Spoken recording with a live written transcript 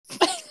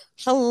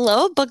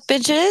Hello, book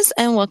bitches,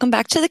 and welcome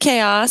back to the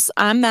chaos.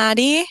 I'm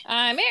Maddie.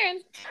 I'm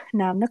Erin.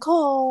 And I'm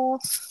Nicole.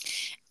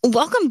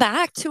 Welcome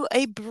back to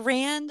a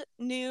brand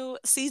new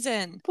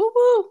season. Woo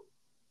woo.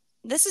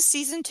 This is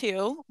season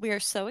 2. We are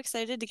so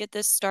excited to get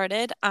this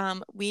started.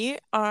 We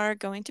are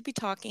going to be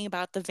talking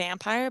about The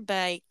Vampyre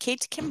by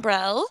Kate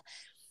Kimbrell.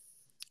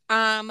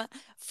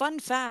 Fun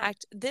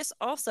fact, this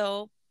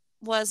also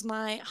was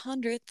my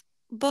 100th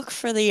book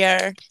for the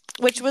year,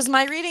 which was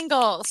my reading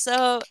goal.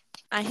 So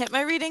I hit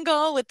my reading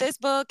goal with this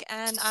book,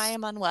 and I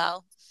am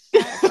unwell.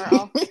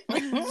 Girl.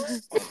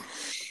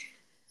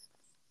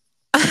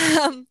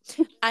 I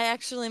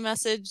actually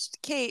messaged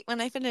Kate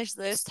when I finished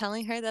this,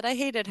 telling her that I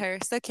hated her.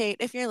 So, Kate,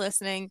 if you're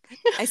listening,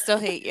 I still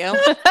hate you.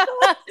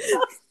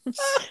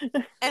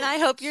 And I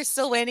hope you're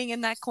still waiting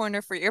in that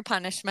corner for your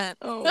punishment.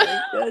 Oh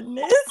my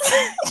goodness.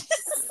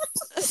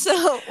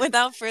 So,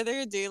 without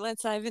further ado,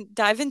 let's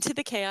dive into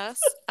the chaos.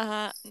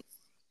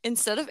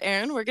 Instead of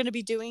Erin, we're going to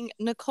be doing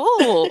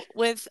Nicole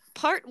with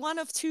part 1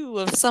 of 2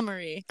 of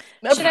summary.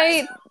 Should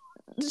I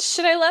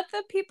let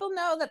the people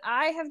know that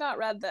I have not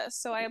read this?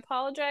 So I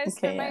apologize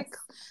for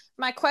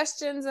my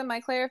questions and my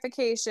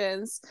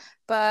clarifications,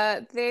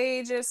 but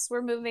they just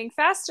were moving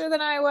faster than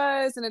I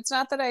was. And it's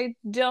not that I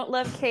don't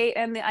love Kate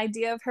and the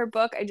idea of her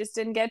book. I just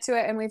didn't get to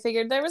it, and we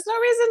figured there was no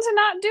reason to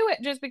not do it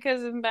just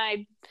because of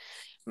my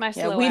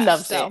slow we ass,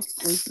 loved so. it.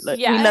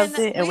 We loved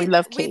it, and we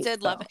loved Kate. We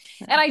did love it.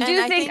 And I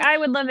do think I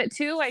would love it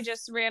too. I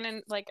just ran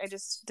in, I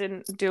just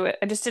didn't do it.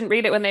 I just didn't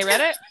read it when they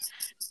read it.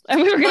 And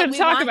we were going to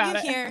talk about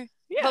it. Here.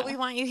 Yeah. But we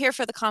want you here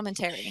for the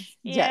commentary.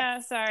 Yeah,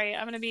 sorry.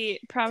 I'm going to be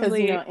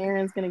probably... Because,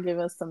 Erin's going to give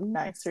us some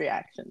nice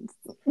reactions.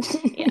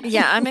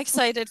 Yeah, I'm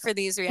excited for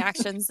these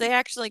reactions. They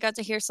actually got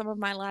to hear some of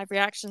my live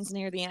reactions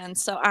near the end,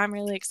 so I'm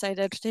really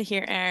excited to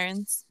hear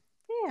Erin's.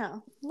 Yeah.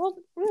 Well,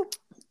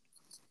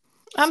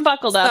 I'm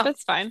buckled up.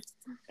 It's fine.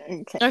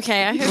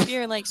 Okay, I hope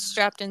you're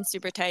strapped in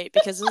super tight,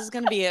 because this is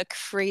going to be a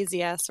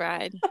crazy ass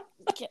ride.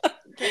 Get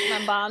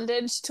my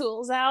bondage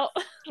tools out.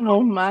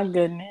 Oh my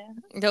goodness.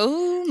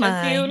 Oh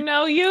my. If you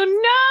know,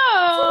 you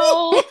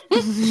know.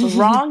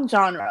 Wrong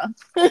genre.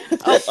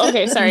 Oh,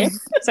 okay, sorry.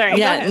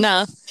 Yeah,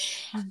 no.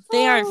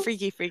 They are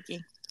freaky.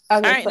 Okay,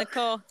 all right,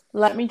 Nicole.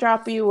 Let me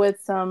drop you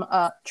with some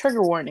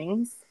trigger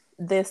warnings.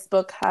 This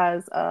book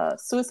has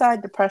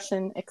suicide,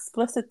 depression,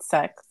 explicit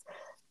sex,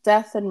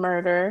 death and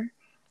murder,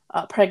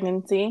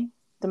 pregnancy,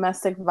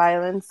 domestic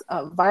violence,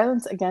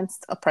 violence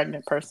against a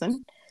pregnant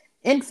person,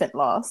 infant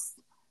loss,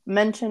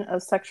 mention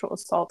of sexual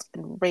assault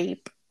and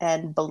rape,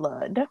 and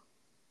blood.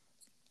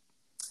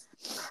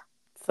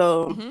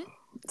 So,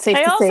 safe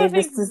to say,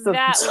 this is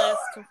that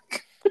list.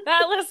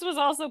 That list was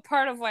also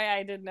part of why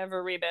I did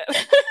never read it.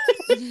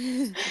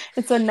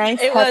 It's a nice,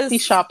 hefty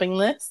shopping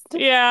list.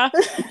 Yeah.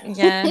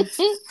 Yeah.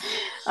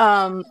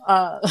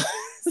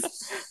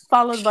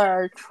 Followed by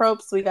our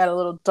tropes, we got a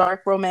little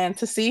dark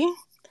romantasy,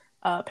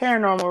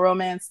 paranormal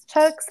romance,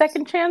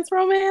 second chance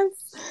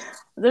romance.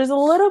 There's a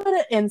little bit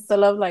of insta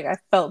love, I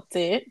felt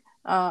it.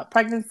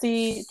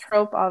 Pregnancy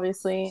trope,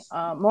 obviously.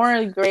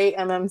 Morally gray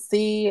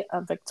MMC,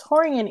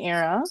 Victorian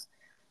era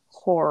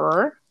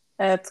horror.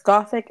 It's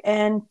gothic,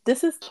 and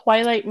this is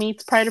Twilight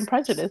meets Pride and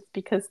Prejudice,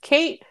 because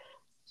Kate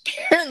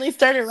apparently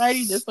started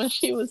writing this when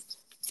she was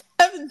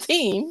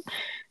 17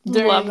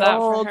 during the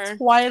whole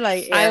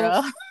Twilight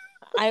era.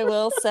 I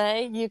will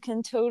say, you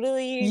can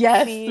totally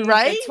see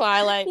right? the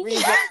Twilight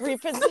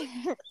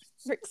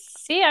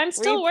See, I'm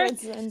still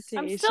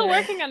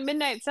working on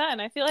Midnight Sun.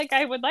 I feel like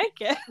I would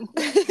like it.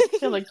 I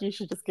feel like you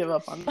should just give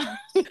up on that.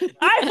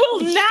 I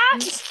will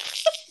not.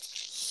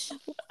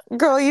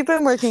 Girl, you've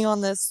been working on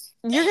this.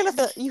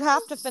 You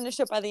have to finish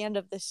it by the end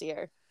of this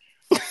year.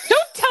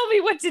 Don't tell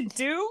me what to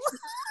do.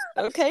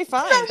 Okay,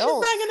 fine. She's not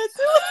gonna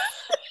do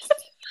it.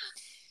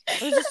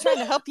 I was just trying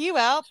to help you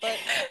out, but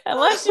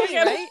unless you're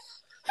right.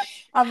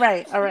 All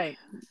right.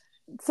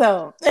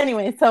 So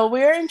anyway,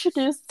 we're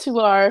introduced to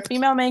our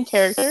female main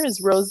character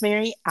is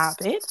Rosemary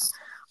Abbott.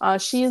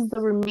 She is the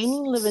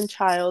remaining living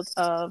child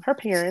of her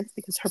parents,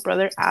 because her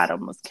brother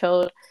Adam was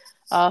killed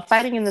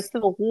fighting in the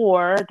Civil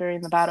War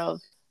during the Battle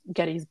of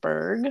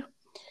Gettysburg.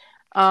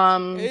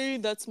 Hey,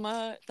 that's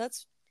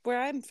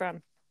where I'm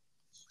from.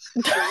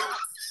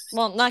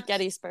 Well, not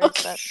Gettysburg,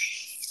 but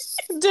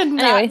did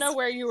not know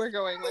where you were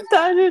going with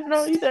that. I didn't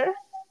know either.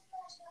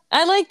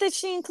 I like that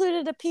she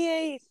included a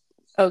PA.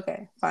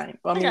 Okay, fine.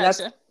 Well, I mean,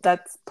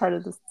 that's part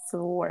of the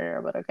Civil War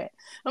era, but okay.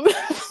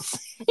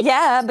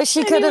 Yeah, but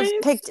she could have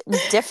picked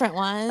different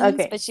ones.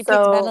 Okay, but she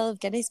picked the Battle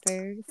of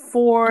Gettysburg.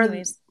 For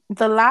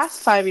the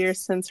last 5 years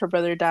since her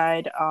brother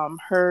died,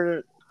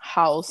 her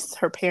house,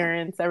 her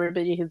parents,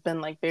 everybody has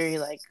been very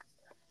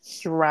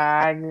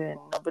dragged, and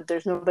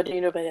there's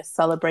nobody has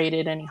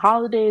celebrated any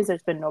holidays.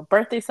 There's been no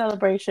birthday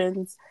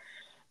celebrations.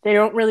 They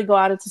don't really go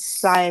out into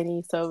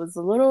society, so it was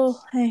a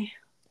little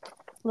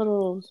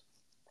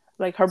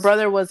her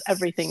brother was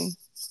everything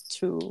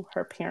to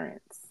her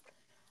parents.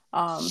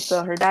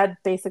 So her dad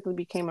basically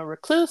became a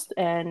recluse,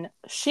 and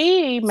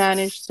she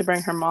managed to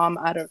bring her mom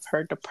out of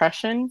her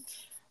depression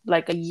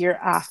a year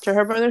after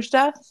her brother's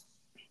death,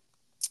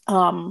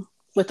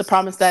 with the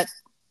promise that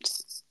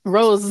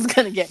Rose is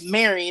gonna get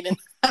married and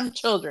have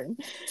children.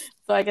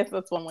 So I guess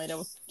that's one way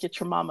to get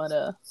your mama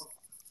to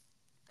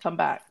come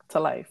back to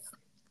life.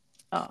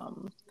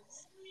 On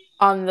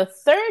the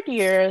third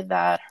year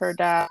that her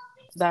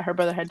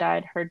brother had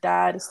died, her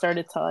dad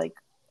started to like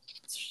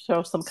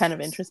show some kind of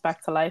interest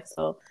back to life.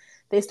 So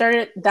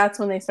that's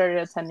when they started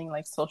attending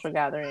like social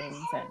gatherings,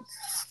 and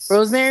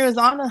Rosemary was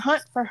on the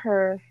hunt for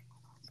her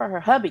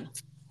hubby.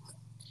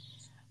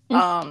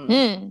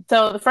 So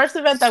the first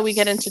event that we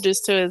get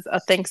introduced to is a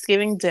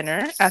Thanksgiving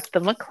dinner at the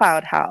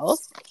McLeod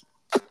house.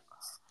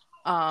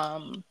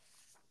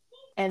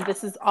 And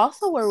this is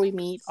also where we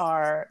meet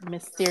our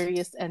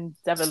mysterious and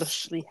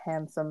devilishly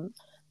handsome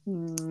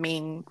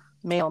male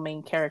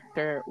main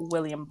character,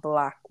 William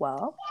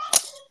Blackwell.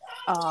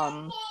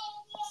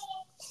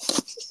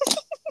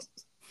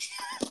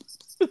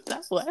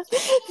 That what?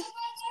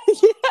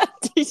 Yeah.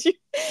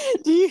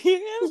 Do you hear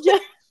him? Yeah.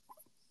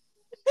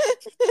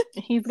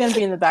 He's gonna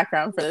be in the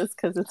background for this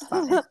because it's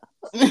fine.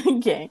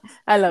 Okay,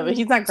 I love it.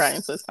 He's not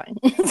crying, so it's fine.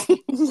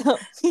 No,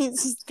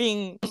 he's just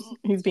being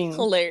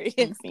hilarious.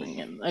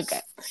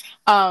 Okay.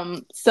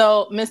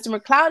 So Mr.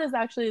 McLeod is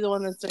actually the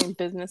one that's doing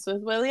business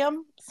with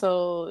William.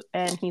 So,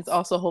 and he's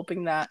also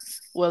hoping that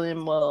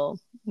William will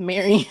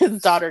marry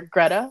his daughter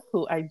Greta,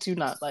 who I do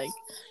not like.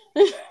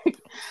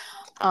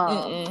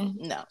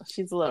 No,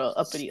 she's a little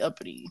uppity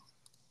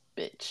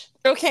bitch.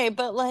 Okay,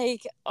 but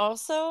like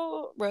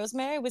also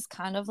Rosemary was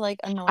kind of like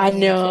annoying. I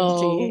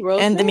know.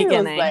 In the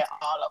beginning, was like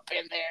all up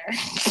in there.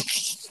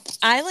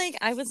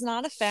 I was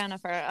not a fan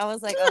of her. I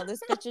was like, oh,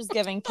 this bitch is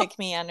giving pick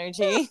me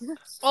energy.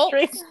 Oh,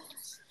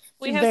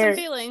 we have some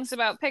feelings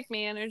about pick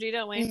me energy,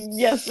 don't we?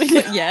 Yes, we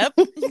do. Yep.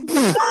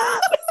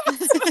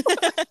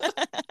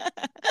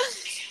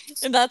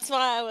 And that's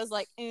why I was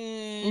like,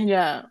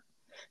 yeah.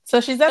 So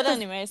she's at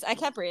anyways, I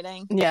kept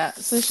reading. Yeah.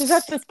 So she's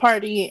at this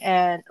party,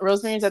 and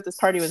Rosemary's at this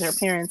party with her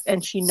parents,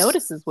 and she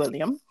notices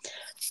William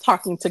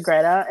talking to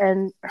Greta,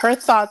 and her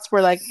thoughts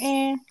were like,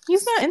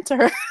 he's not into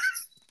her.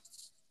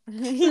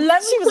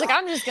 She was like,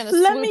 I'm just gonna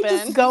let me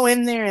just go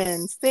in there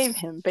and save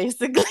him,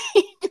 basically.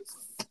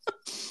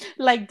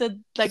 like the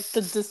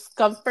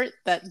discomfort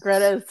that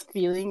Greta is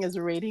feeling is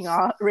radiating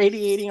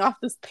off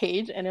this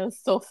page, and it was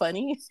so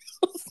funny.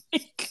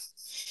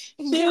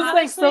 She was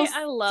honestly, like,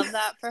 I love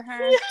that for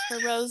her, for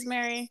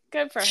Rosemary.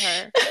 Good for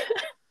her.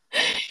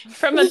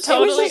 From a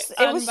totally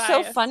it was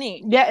so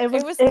funny. Yeah, it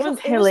was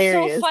hilarious.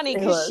 It was so funny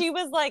because she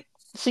was like,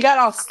 she got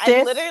all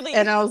stiff,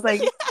 and I was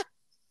like,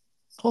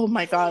 oh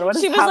my god, what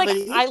is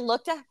happening? Like, I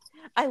looked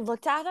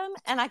at him,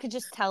 and I could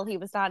just tell he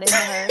was not into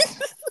her,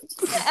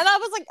 and I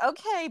was like,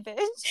 okay, bitch.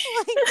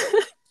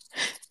 Like,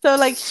 so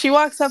like she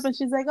walks up and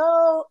she's like,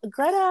 oh,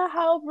 Greta,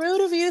 how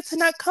rude of you to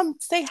not come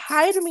say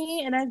hi to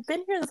me, and I've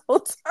been here this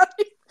whole time.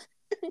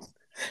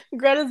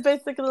 Greta's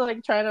basically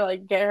like trying to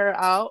like get her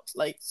out,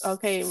 like,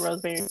 okay,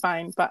 Rosemary,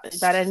 fine, but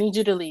I need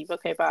you to leave.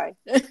 Okay, bye.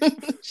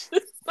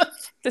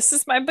 This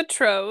is my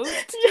betrothed.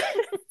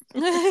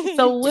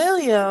 So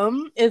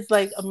William is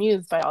like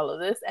amused by all of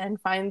this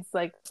and finds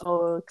like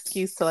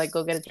excuse to like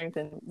go get a drink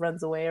and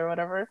runs away or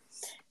whatever.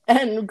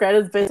 And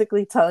Greta's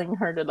basically telling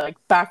her to like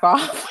back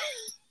off.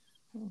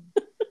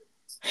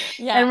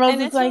 Yeah,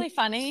 and it's like, really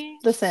funny.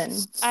 Listen,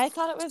 I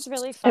thought it was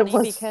really funny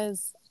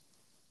because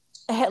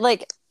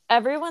like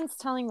everyone's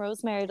telling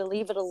Rosemary to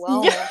leave it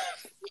alone. Yeah.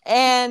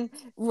 And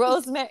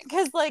Rosemary,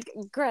 because like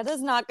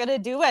Greta's not gonna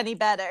do any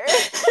better.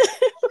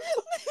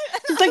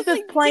 She's like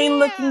this plain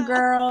looking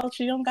girl.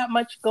 She don't got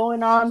much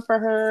going on for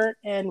her,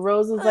 and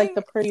Rose is like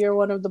the prettier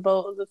one of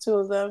the two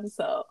of them.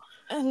 So,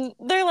 and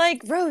they're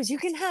like, Rose, you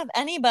can have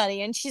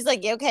anybody, and she's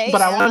like, okay,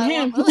 but I want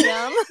him.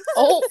 William.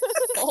 Oh.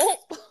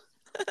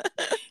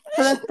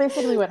 So that's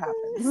basically what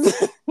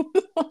happens.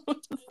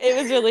 It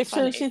was really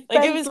funny. So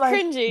like it was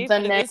cringy,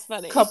 but it was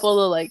funny.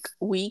 Couple of like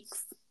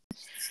weeks.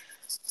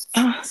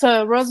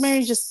 So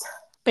Rosemary just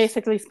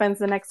basically spends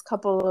the next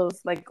couple of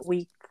like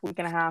week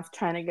and a half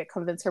trying to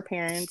convince her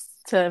parents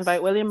to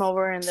invite William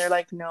over, and they're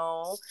like,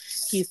 no,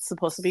 he's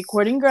supposed to be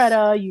courting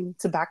Greta, you need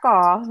to back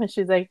off. And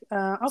she's like,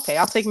 okay,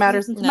 I'll take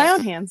matters into my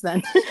own hands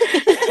then.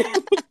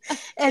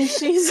 And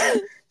she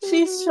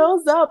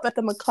shows up at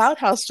the McLeod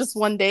house just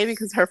one day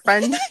because her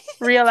friend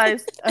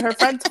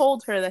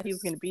told her that he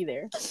was going to be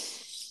there.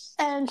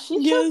 And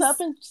she shows up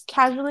and just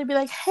casually be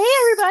like, hey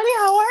everybody,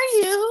 how are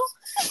you?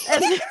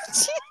 And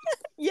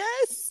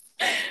yes,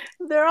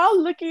 they're all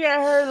looking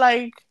at her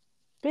like,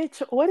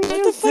 bitch, what are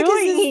you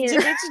doing here?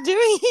 Bitch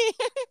doing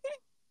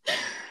here?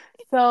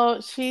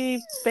 So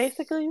she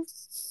basically,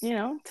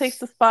 takes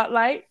the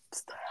spotlight,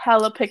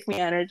 hella pick me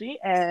energy,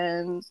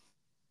 and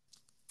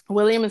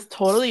William is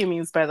totally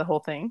amused by the whole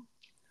thing.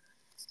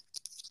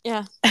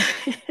 Yeah.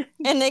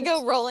 And they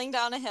go rolling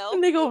down a hill.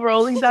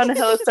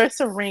 It starts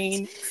to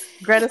rain.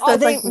 Greta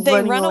starts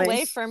they run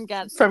away from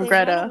Greta.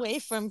 Run away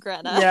from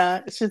Greta.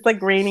 Yeah, it's just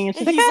like raining, and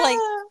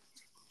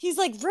he's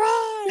like,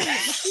 run.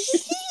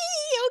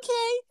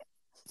 Okay.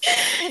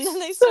 And then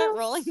they start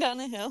rolling down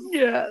a hill.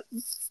 Yeah.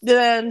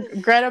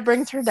 Then Greta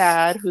brings her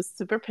dad, who's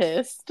super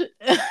pissed.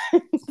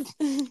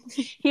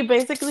 He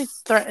basically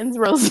threatens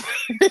Rosemary.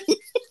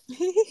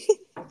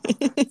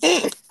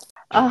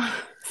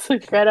 So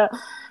Greta,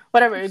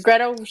 whatever.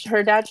 Greta,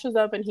 her dad shows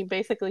up and he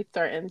basically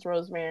threatens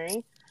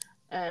Rosemary.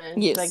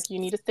 And he's like, you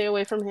need to stay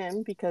away from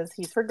him because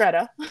he's for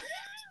Greta.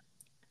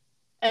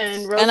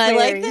 And Rosemary. And I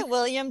like that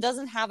William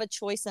doesn't have a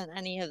choice in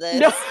any of this.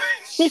 No,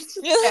 he's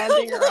just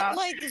standing her up.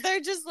 Like, they're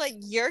just like,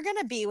 you're going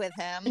to be with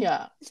him.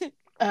 Yeah.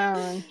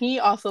 He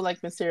also,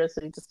 like,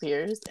 mysteriously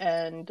disappears.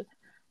 And,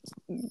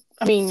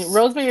 I mean,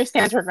 Rosemary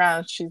stands her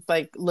ground. She's,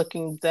 like,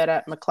 looking dead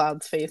at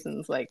McLeod's face and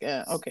is like,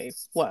 okay,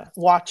 what?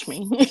 Watch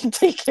me.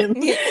 Take him.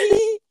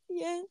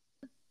 Yeah.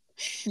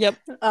 Yep.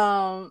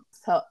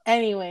 So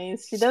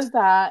anyways, she does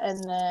that,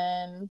 and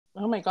then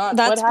oh my god,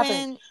 that's what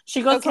happened?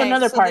 She goes to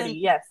another party.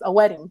 Yes, a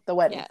wedding. The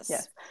wedding.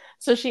 Yes.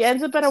 So she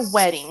ends up at a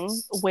wedding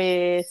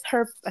with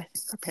her. I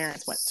think her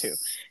parents went too,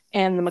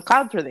 and the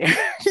McLeods were there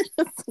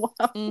as well.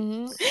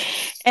 Mm-hmm.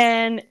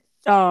 And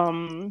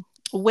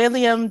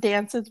William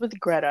dances with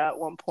Greta at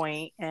one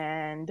point,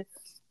 and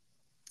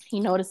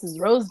he notices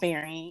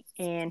Rosemary,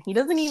 and he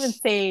doesn't even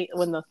say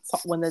when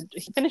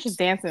he finishes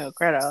dancing with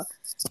Greta,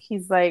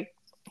 he's like.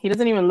 He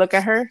doesn't even look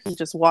at her. He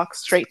just walks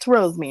straight to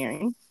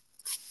Rosemary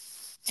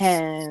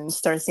and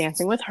starts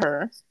dancing with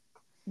her.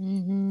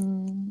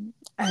 Mm-hmm.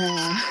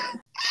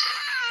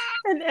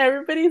 And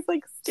everybody's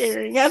like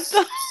staring at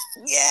them.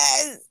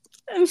 Yes.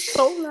 I'm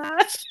so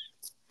mad.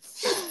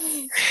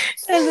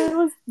 And it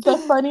was the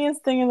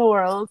funniest thing in the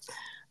world.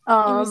 It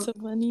was so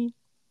funny.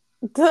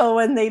 So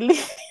when they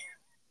leave.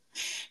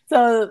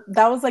 So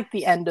that was like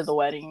the end of the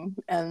wedding,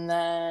 and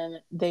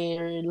then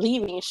they're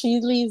leaving. She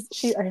leaves.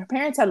 Her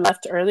parents had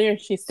left earlier.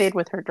 She stayed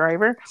with her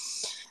driver,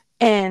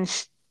 and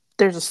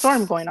there's a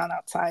storm going on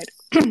outside.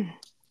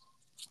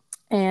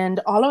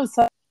 And all of a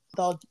sudden,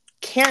 the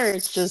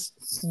carriage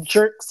just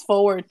jerks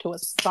forward to a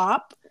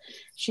stop.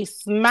 She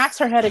smacks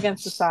her head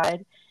against the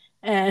side,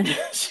 and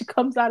she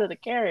comes out of the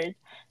carriage,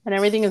 and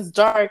everything is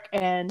dark,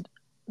 and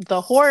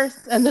the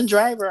horse and the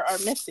driver are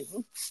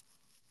missing.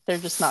 They're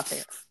just not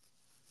there.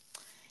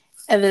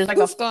 And there's like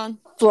a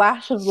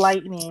flash of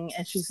lightning,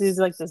 and she sees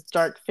like this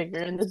dark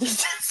figure in the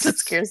distance that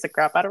scares the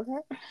crap out of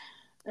her.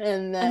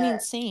 And then, I mean,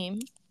 same.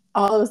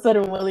 All of a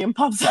sudden, William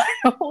pops out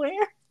of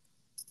nowhere.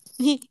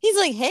 He's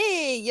like,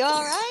 "Hey, you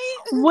all right?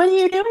 What are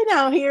you doing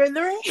out here in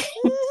the rain?"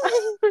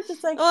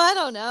 Just like, "Oh, I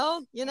don't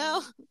know. You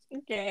know,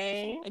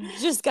 okay. I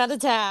just got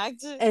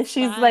attacked." And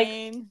she's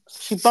like,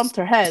 she bumped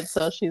her head,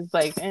 so she's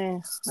like, I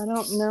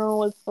don't know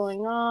what's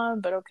going on,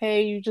 but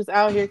okay, you just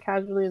out here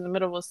casually in the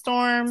middle of a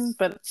storm,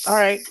 but all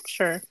right,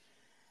 sure.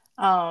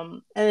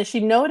 And then she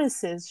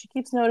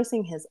keeps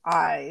noticing his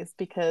eyes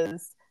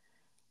because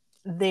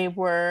they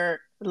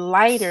were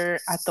lighter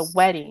at the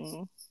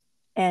wedding.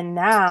 And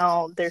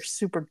now they're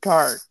super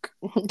dark.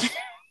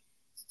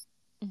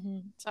 Mm-hmm.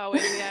 It's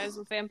always the eyes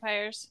with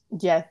vampires.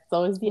 Yes, it's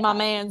always the eyes. My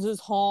man's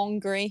is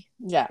hungry.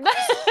 Yeah.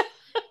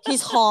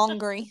 He's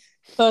hungry.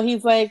 So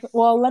he's like,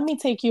 well, let me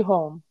take you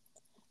home.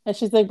 And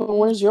she's like, but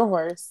where's your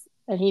horse?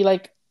 And he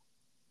like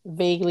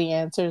vaguely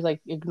answers,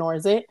 like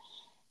ignores it.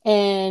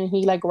 And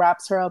he like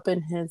wraps her up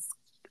in his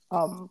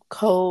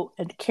coat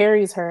and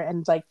carries her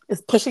and like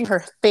is pushing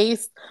her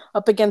face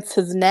up against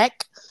his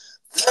neck.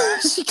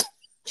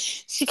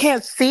 She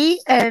can't see,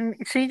 and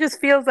she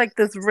just feels like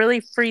this really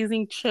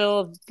freezing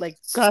chill, like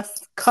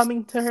gusts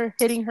coming to her,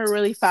 hitting her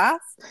really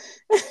fast.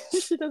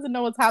 She doesn't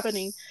know what's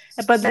happening,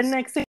 but then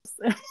next thing,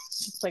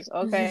 she's like,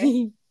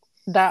 "Okay,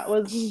 that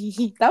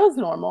was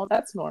normal.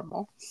 That's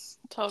normal,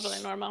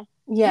 totally normal."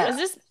 Yeah.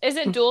 Is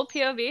it dual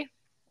POV?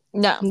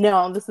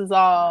 No. This is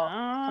all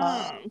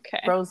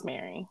okay.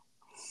 Rosemary.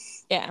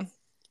 Yeah,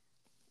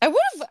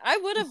 I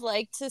would have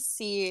liked to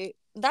see.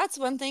 That's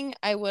one thing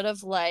I would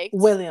have liked.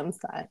 William's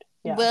side.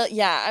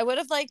 Yeah. I would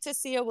have liked to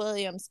see a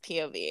Williams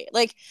POV.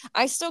 Like,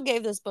 I still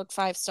gave this book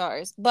 5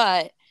 stars,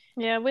 but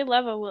yeah, we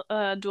love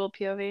a dual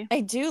POV.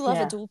 I do love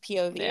a dual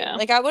POV. Yeah.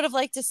 Like, I would have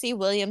liked to see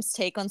Williams'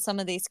 take on some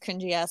of these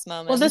cringy ass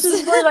moments. Well, this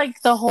is where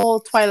like the whole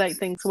Twilight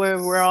things,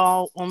 where we're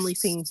all only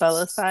seeing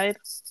Bella's side,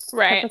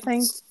 right? Type of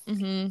thing.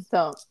 Mm-hmm.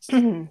 So,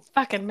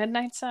 fucking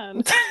Midnight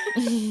Sun.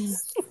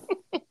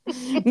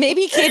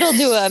 Maybe Kate will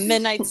do a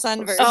Midnight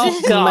Sun version.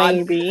 Oh God,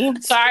 maybe.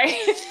 Sorry.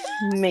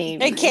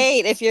 Maybe. Hey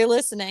Kate, if you're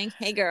listening,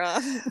 hey girl,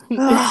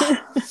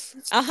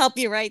 I'll help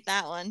you write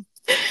that one.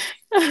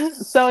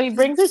 So he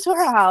brings her to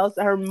her house.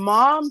 Her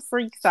mom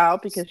freaks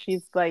out because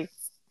she's like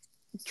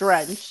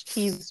drenched.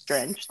 He's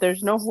drenched.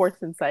 There's no horse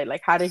in sight.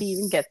 Like, how did he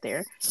even get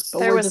there? But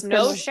there was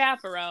no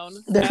chaperone.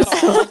 There's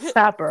no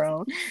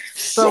chaperone.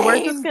 So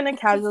we're just gonna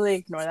casually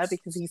ignore that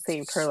because he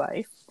saved her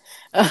life.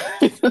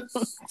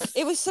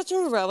 It was such a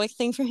heroic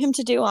thing for him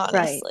to do,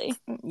 honestly.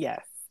 Right.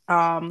 Yes.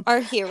 Our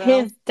hero.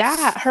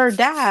 Her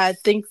dad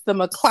thinks the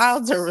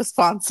McLeods are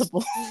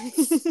responsible.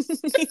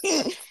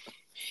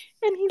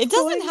 And it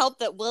doesn't help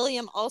that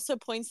William also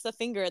points the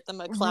finger at the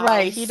McLeods.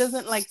 Right. He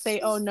doesn't like say,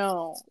 "Oh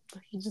no."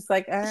 He's just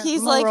like,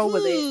 he's like, roll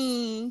with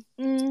it.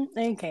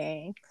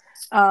 Okay.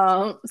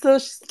 So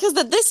because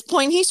at this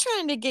point he's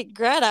trying to get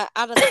Greta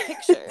out of the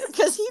picture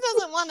because he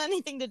doesn't want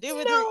anything to do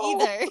with her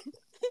either.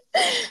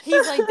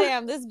 He's like,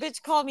 damn, this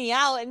bitch called me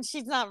out and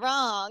she's not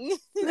wrong.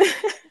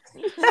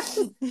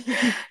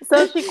 So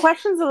So she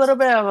questions a little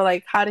bit of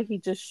like, how did he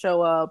just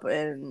show up,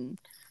 and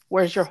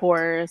where's your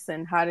horse,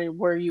 and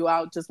were you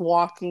out just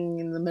walking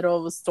in the middle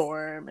of a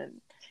storm?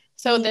 And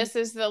so this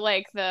is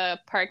the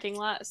parking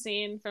lot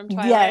scene from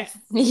Twilight. Yes.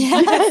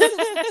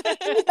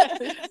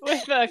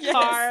 With the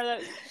car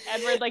that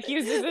Edward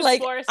uses his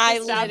force to I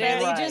stop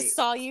literally it. just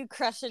saw you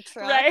crush a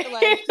truck. Right.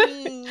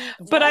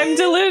 But I'm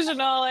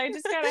delusional. I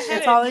just got a head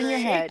It's all injury. in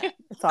your head.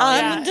 It's all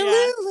I'm in your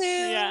head.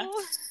 delulu. Yeah.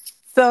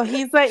 So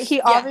he's like,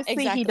 obviously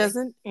exactly. he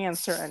doesn't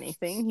answer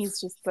anything. He's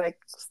just like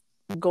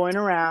going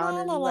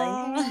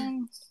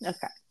around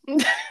okay.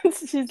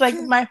 She's like,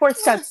 my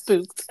horse got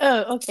spooked.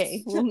 Oh,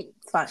 okay.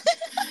 It's fine.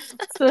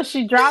 So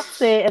she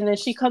drops it, and then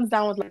she comes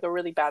down with like a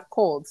really bad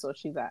cold. So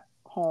she's at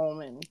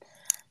home, and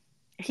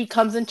he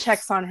comes and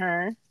checks on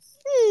her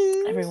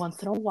every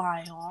once in a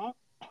while.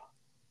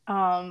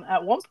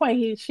 At one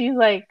point, she's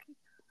like,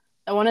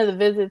 at one of the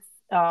visits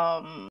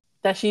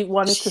that she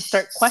wanted to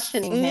start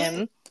questioning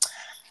him,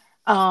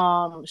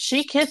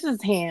 she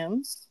kisses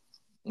him.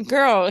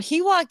 Girl,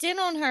 he walked in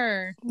on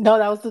her. No,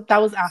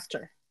 that was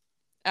after.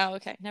 Oh,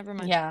 okay. Never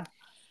mind. Yeah.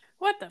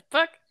 What the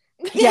fuck?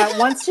 Yeah,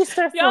 once she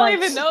starts Y'all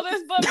even know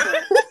this book?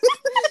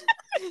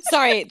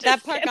 Sorry,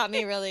 that part got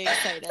me really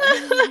excited.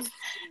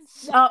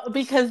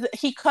 Because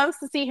he comes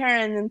to see her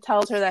and then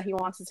tells her that he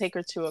wants to take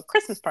her to a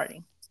Christmas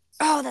party.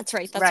 Oh, that's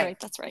right.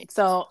 That's right.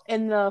 So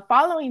in the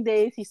following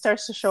days, he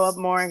starts to show up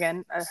more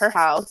again at her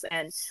house,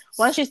 and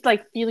once she's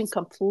like feeling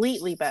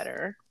completely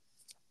better,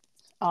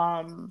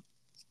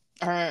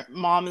 her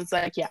mom is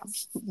like, yeah,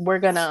 we're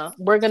gonna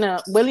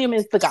William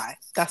is the guy.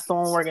 That's the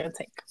one we're gonna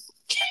take.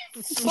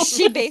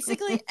 She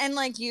basically, and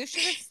you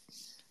should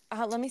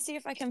have let me see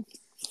if I can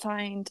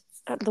find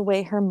the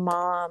way her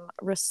mom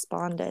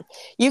responded.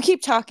 You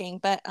keep talking,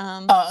 but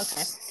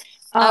okay.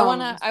 I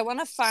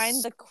wanna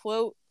find the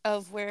quote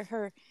of where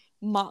her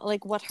mom,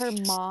 what her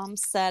mom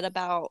said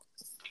about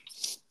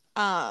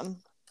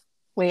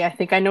wait, I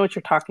think I know what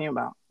you're talking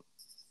about.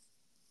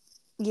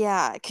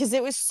 Yeah, because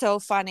it was so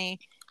funny.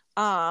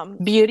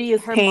 Beauty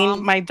is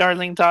pain, my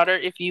darling daughter.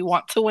 If you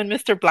want to win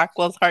Mr.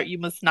 Blackwell's heart, you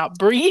must not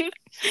breathe.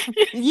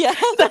 Yeah.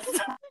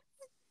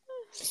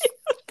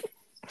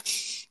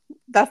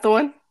 That's the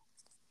one?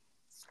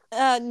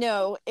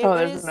 No.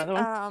 There's another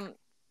one?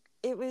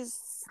 It was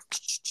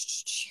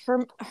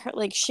her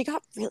she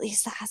got really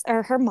sassy,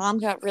 or her mom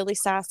got really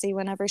sassy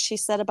whenever she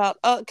said about,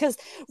 because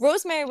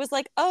Rosemary was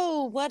like,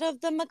 oh, what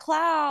of the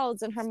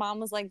McLeods? And her mom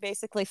was like,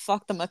 basically,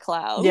 fuck the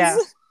McLeods.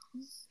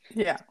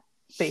 Yeah,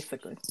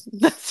 basically.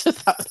 That's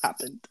just how it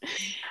happened.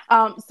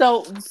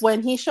 So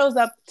when he shows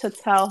up to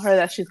tell her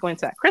that she's going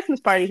to that Christmas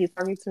party, he's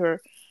talking to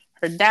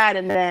her dad,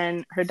 and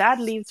then her dad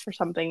leaves for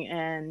something,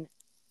 and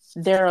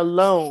they're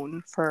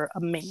alone for a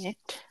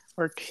minute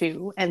or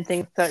two, and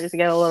things start to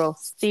get a little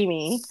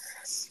steamy.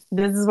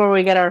 This is where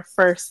we get our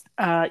first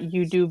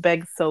you do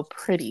beg so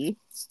pretty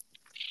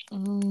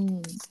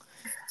come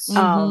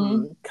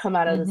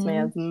out of this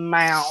man's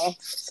mouth.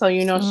 So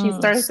she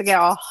starts to get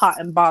all hot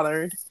and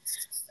bothered.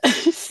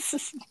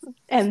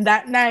 And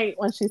that night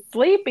when she's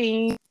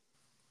sleeping,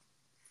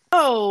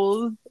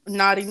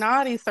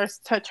 naughty starts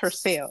to touch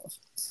herself.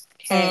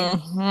 Okay.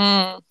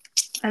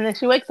 And then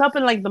she wakes up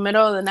in the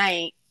middle of the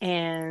night,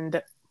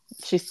 and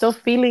she's still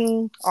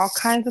feeling all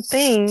kinds of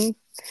things,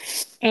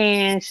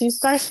 and she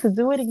starts to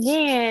do it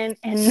again,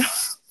 and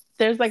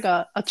there's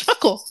a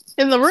chuckle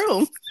in the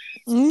room.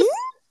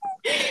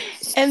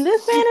 And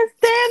this man is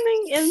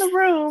standing in the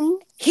room.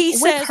 He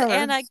says, her.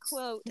 and I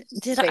quote,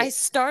 "Did I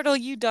startle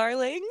you,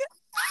 darling?"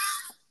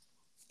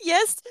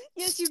 Yes,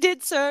 you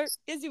did, sir.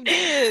 Yes, you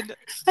did.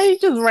 And he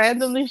just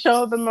randomly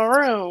show up in my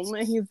room,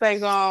 and he's like,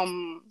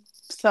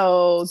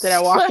 so did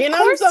I walk in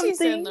on something?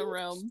 He's in the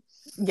room.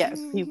 Yes,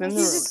 he's in the room.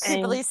 He's just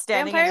creepily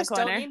standing in the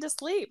corner. Don't need to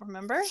sleep,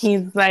 remember?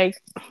 He's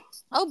like,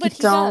 oh, but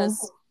he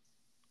does.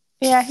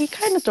 Yeah, he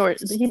kind of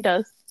he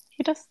does.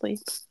 He does sleep.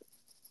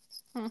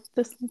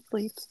 This one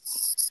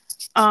sleeps.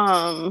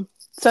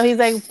 So he's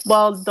like,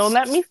 well, don't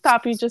let me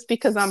stop you just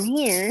because I'm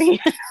here.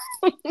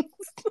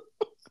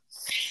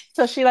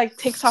 So she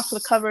takes off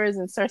the covers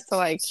and starts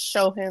to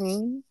show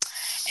him,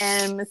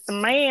 and Mr.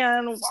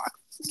 Man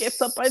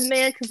gets up in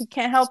there because he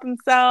can't help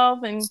himself,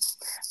 and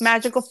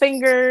magical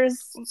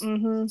fingers.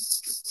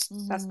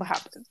 That's what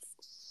happens.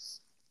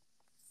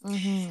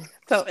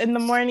 So in the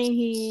morning,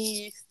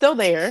 he's still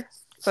there.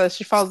 So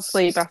she falls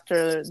asleep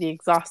after the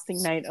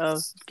exhausting night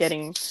of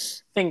getting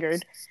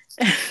fingered.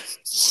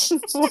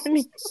 This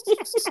morning,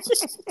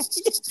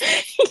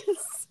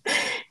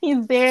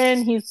 he's there,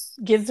 and he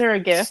gives her a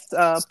gift,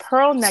 a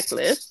pearl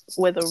necklace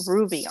with a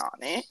ruby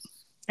on it.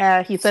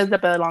 He says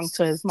that belonged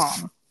to his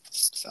mom.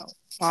 So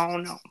I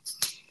don't know.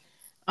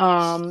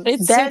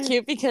 It's so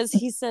cute because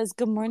he says,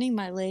 "Good morning,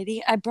 my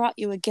lady. I brought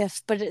you a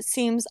gift, but it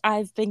seems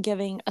I've been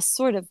giving a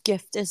sort of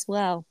gift as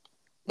well."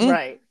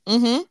 Right.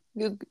 You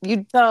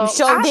so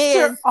sure after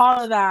did.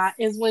 All of that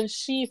is when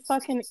she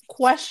fucking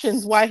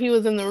questions why he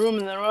was in the room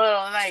in the middle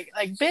of the night.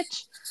 Like,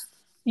 bitch,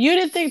 you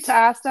didn't think to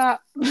ask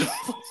that.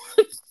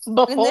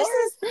 Before? And this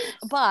is,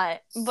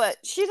 but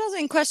she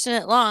doesn't question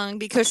it long,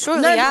 because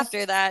shortly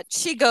after that,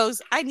 she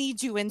goes, "I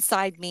need you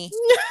inside me."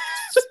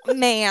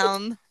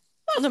 Ma'am,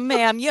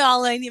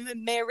 y'all ain't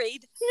even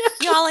married.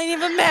 Y'all ain't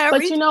even married.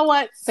 But you know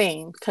what?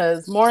 Same.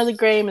 Because morally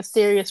gray,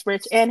 mysterious,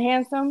 rich, and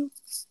handsome.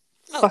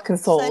 Fucking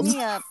sold. Sign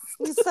me up.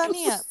 Sign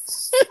me up.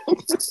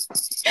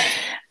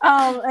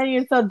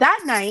 And so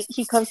that night,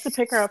 he comes to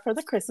pick her up for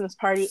the Christmas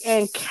party.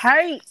 And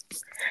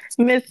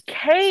Miss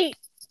Kate,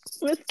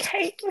 this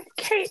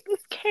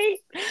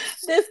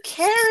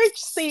carriage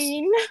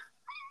scene.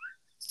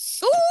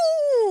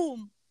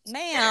 Ooh,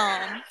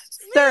 ma'am.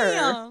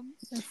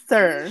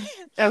 Sir.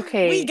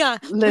 Okay. We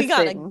got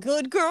a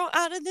good girl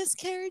out of this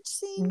carriage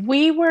scene.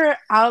 We were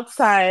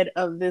outside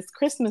of this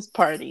Christmas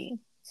party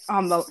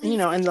on the,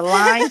 in the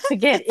line to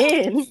get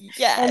in.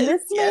 Yes. And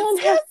this man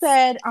has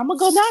said, "I'm gonna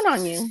go down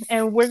on you,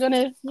 and we're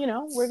gonna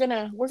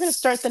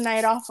start the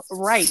night off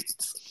right."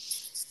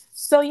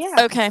 So yeah.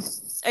 Okay.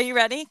 Are you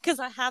ready? Because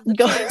I have the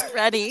page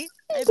ready.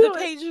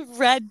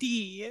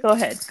 Go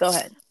ahead.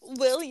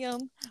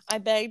 William, I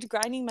begged,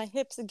 grinding my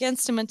hips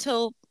against him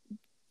until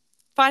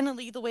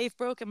finally the wave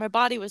broke and my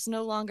body was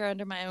no longer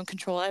under my own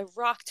control. I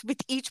rocked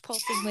with each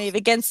pulsing wave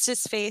against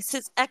his face,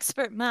 his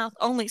expert mouth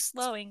only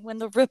slowing when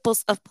the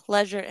ripples of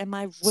pleasure and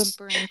my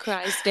whimpering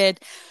cries did.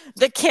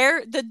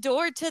 The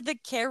door to the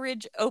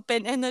carriage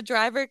opened and the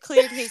driver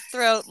cleared his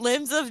throat.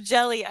 Limbs of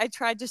jelly, I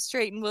tried to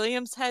straighten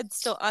William's head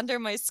still under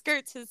my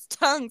skirts, his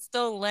tongue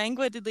still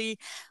languidly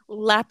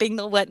lapping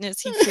the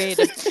wetness he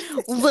created.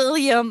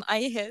 "William,"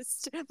 I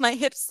hissed, my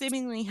hips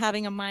seemingly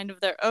having a mind of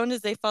their own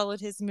as they followed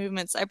his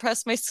movements. I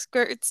pressed my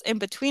skirts in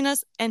between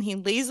us, and he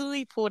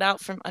lazily pulled out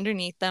from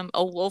underneath them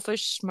a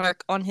wolfish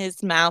smirk on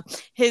his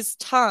mouth, his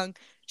tongue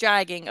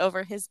dragging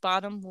over his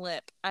bottom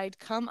lip. I'd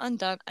come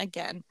undone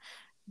again.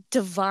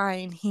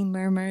 "Divine," he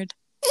murmured.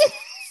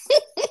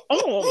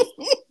 Oh,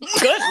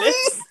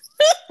 goodness.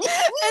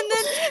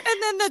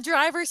 And then the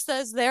driver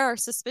says, "There are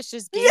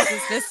suspicious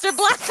gazes, Mr.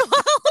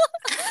 Blackwell,"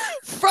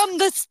 from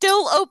the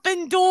still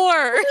open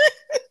door.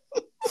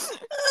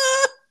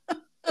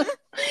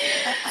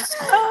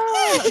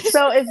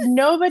 So if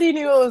nobody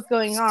knew what was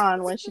going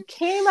on, when she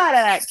came out of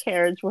that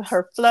carriage with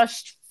her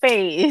flushed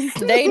face,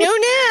 they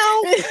knew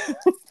now.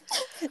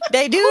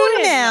 They do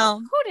now.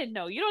 Who didn't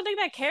know? You don't think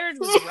that carriage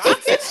was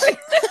rocking?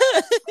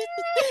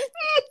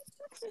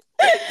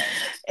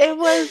 It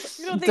was.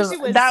 You don't think she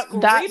was that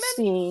screaming?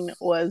 scene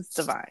was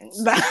divine.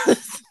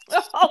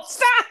 Oh,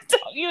 stop!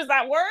 Don't use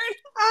that word.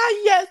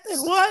 Yes, it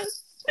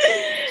was.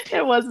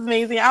 It was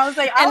amazing. I was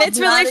like, and it's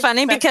really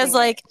funny because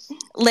like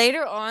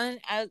later on,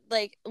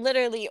 like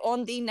literally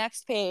on the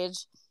next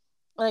page,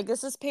 like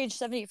this is page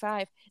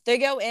 75, they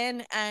go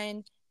in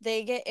and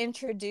they get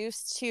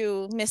introduced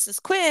to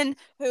Mrs. Quinn,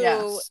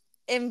 who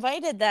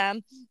invited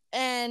them,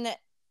 and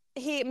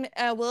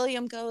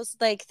William goes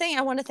like,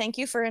 I want to thank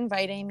you for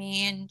inviting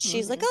me, and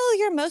she's like, "Oh,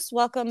 you're most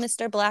welcome,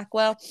 Mr.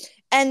 Blackwell."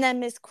 And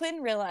then Miss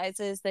Quinn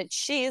realizes that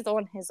she's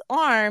on his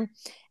arm,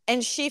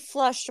 and she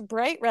flushed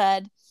bright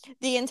red.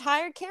 "The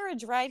entire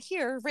carriage ride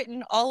here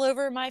written all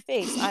over my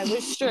face, I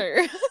was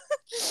sure."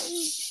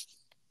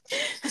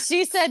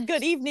 She said,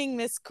 "Good evening,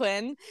 Miss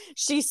Quinn."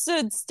 She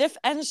stood stiff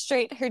and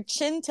straight, her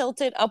chin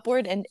tilted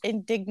upward in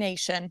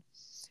indignation.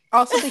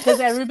 Also because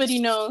everybody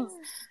knows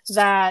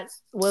that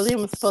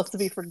William was supposed to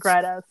be for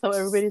Greta, so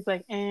everybody's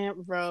like, "Aunt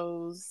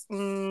Rose,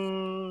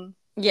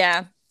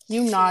 yeah,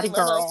 you naughty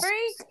girl."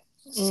 Freak.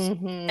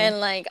 Mm-hmm. And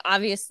like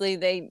obviously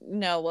they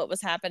know what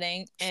was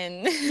happening,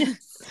 and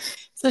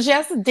so she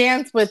has to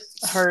dance with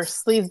her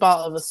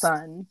sleazeball of a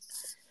son,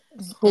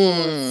 who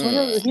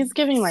he's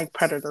giving like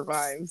predator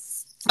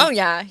vibes. Oh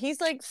yeah, he's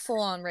like full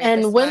on rapist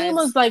and William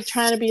vibes. was like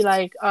trying to be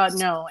like,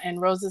 no,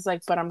 and Rose is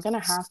like, "But I'm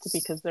gonna have to,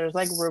 because there's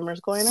like rumors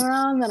going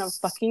around that I'm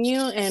fucking you,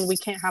 and we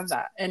can't have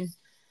that." And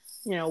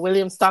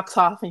William stalks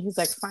off, and he's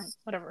like, "Fine,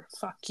 whatever,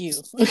 fuck you."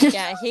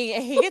 Yeah,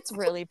 he gets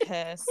really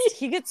pissed.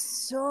 He gets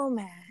so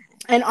mad.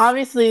 And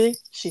obviously,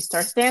 she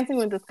starts dancing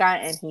with this guy,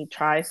 and he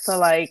tries to,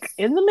 like,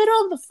 in the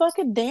middle of the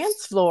fucking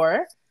dance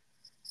floor,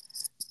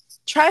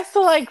 tries to,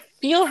 like,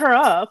 feel her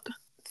up.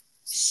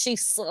 She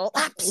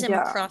slaps him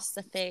across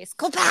the face.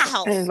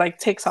 Kapow! And, like,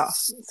 takes off.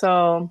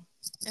 So...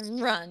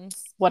 and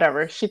runs.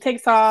 Whatever. She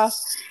takes off,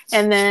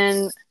 and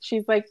then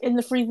she's, like, in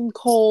the freezing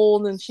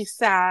cold, and she's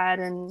sad,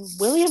 and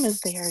William is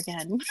there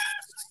again.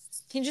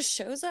 He just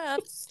shows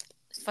up.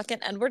 Fucking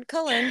Edward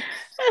Cullen.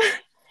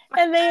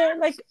 And then,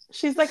 like,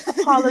 she's, like,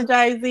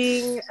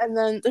 apologizing, and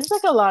then there's,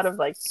 like, a lot of,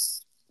 like,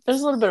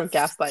 there's a little bit of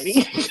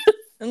gaslighting.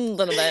 A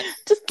little bit.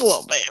 Just a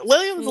little bit.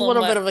 William's a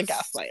little bit of a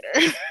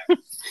gaslighter.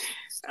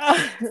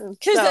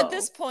 Because at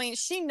this point,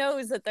 she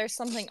knows that there's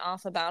something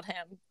off about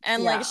him.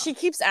 And, like, she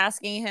keeps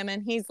asking him,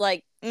 and he's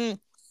like,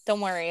 don't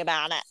worry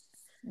about it.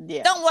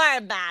 Yeah. Don't worry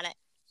about it.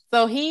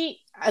 So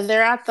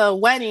they're at the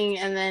wedding,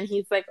 and then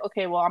he's like,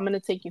 "Okay, well, I'm going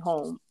to take you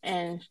home."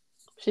 And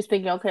she's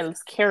thinking, "Okay,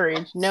 let's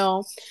carriage."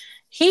 No.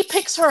 He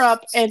picks her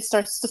up and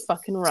starts to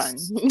fucking run.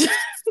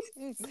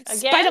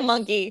 Spider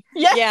monkey.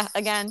 Yeah,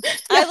 again. Yeah.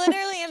 I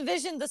literally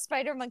envisioned the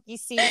spider monkey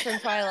scene from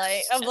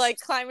Twilight of like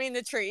climbing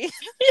the tree.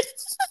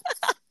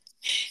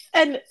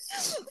 And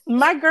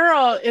my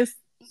girl I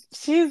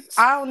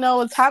don't know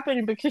what's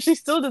happening because she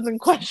still doesn't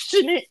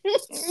question it.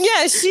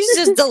 Yeah, she's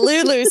just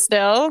Delulu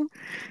still.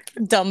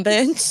 Dumb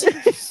bitch. So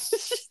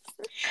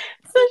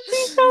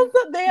she shows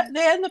up. They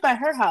end up at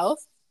her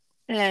house.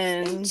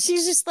 And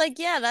she's just like,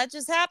 yeah, that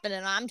just happened.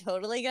 And I'm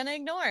totally going to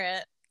ignore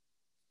it.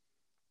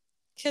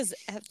 Because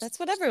that's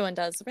what everyone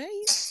does,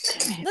 right?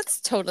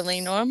 That's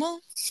totally normal.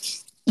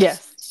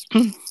 Yes.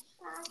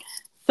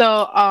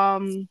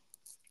 So,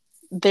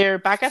 they're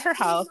back at her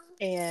house,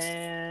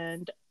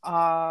 and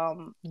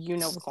you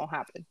know what's gonna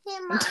happen.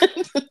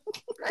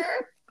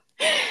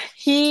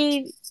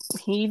 he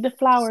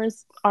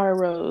deflowers our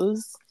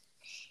rose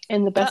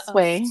in the best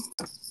way.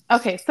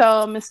 Okay,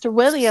 so Mr.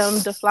 William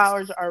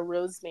deflowers our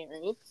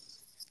Rosemary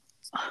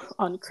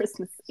on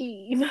Christmas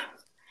Eve.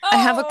 I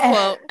have a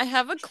quote. I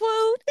have a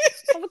quote.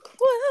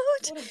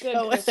 What a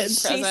good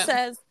Christmas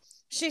present.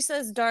 She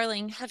says,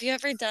 darling, have you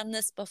ever done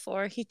this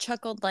before? He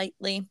chuckled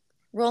lightly,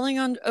 rolling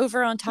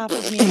over on top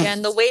of me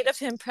again, the weight of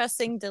him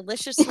pressing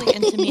deliciously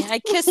into me. I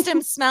kissed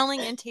him,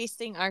 smelling and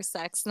tasting our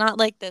sex. Not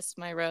like this,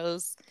 my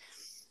rose.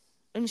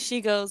 And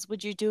she goes,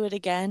 would you do it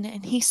again?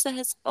 And he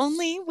says,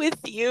 only with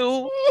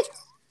you.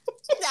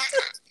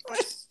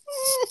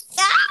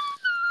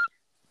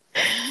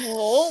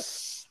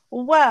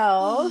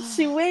 Well,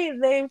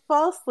 they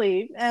fall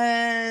asleep,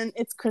 and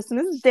it's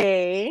Christmas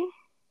Day,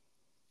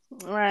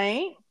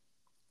 right?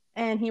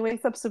 And he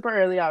wakes up super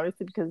early,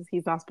 obviously, because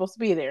he's not supposed to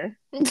be there.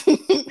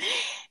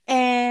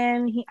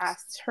 And he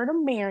asks her to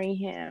marry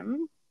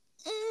him.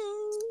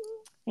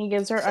 He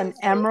gives her an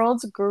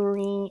emerald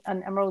green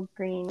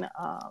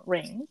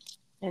ring,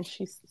 and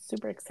she's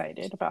super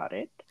excited about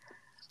it.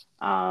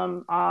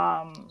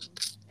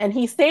 And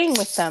he's staying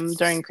with them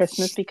during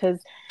Christmas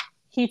because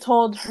he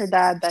told her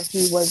dad that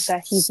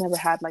he's never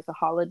had like a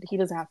holiday. He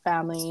doesn't have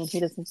family. He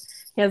hasn't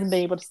been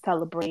able to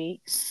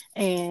celebrate,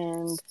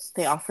 and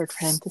they offered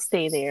for him to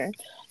stay there.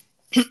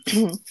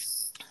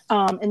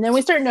 And then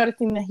we start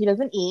noticing that he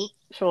doesn't eat.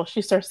 So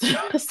she starts to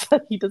notice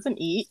that he doesn't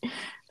eat.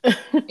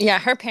 Yeah,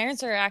 her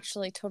parents are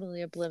actually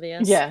totally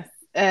oblivious. Yes,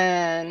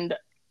 and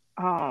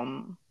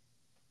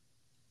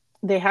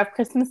they have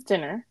Christmas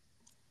dinner,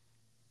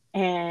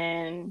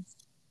 and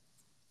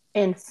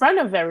in front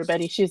of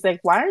everybody, she's like,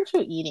 "Why aren't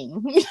you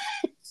eating?"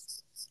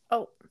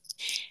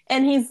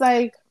 And he's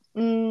like,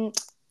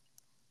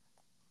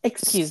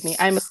 "Excuse me,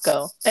 I must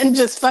go," and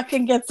just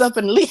fucking gets up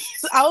and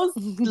leaves. I was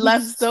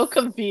left so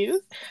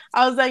confused.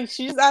 I was like,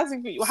 "She's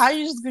asking for you. How are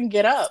you just gonna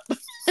get up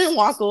and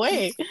walk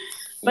away?"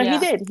 But he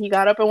did. He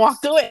got up and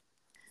walked away.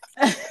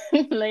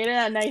 Later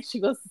that night, she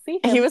goes to see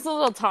him. He was a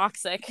little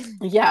toxic.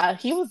 Yeah,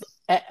 he was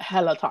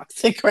hella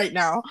toxic right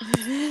now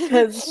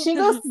because she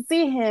goes to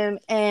see him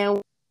and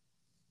we're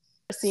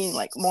seeing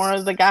like more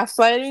of the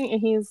gaslighting,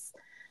 and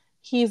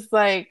he's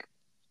like,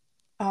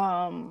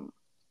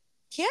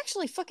 he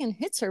actually fucking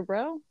hits her,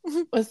 bro.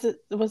 Was this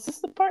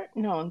the part?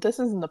 No, this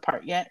isn't the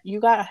part yet. You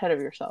got ahead of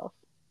yourself.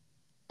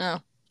 Oh,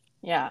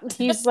 yeah.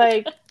 He's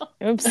like,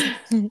 oops.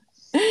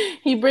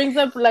 He brings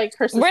up like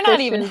her suspicions. We're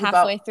not even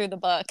halfway through the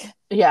book.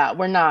 Yeah,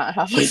 we're not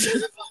halfway through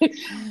the book.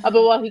 But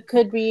well, he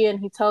could be, and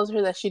he tells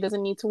her that she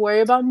doesn't need to worry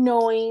about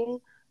knowing,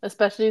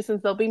 especially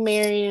since they'll be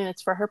married, and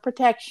it's for her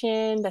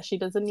protection. That she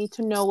doesn't need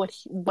to know what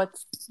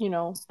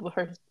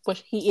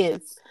he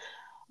is.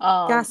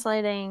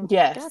 Gaslighting.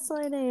 Yes.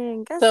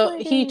 Gaslighting. So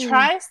he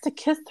tries to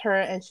kiss her,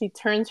 and she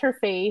turns her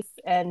face,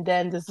 and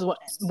then this is what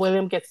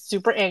William gets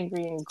super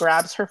angry and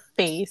grabs her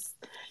face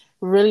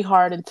really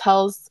hard and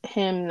tells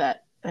him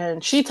that.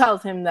 And she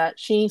tells him that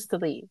she needs to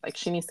leave. Like,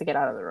 she needs to get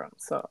out of the room.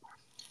 So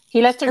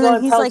he lets her go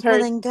and tells her,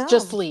 well,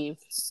 just leave.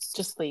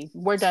 Just leave.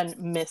 We're done,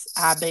 Miss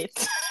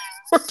Abbott.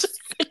 We're just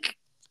like,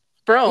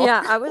 bro.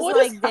 Yeah, I was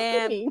like,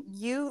 damn,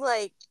 you,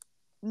 like,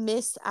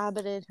 Miss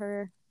Abbotted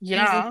her.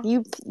 Yeah. Like,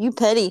 you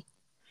petty.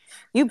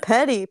 You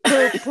petty.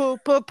 Petty. So,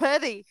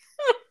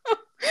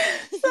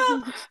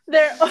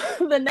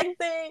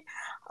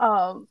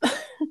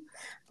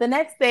 the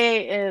next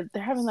day is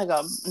they're having like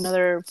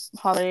another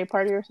holiday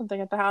party or something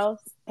at the house,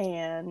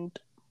 and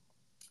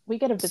we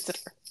get a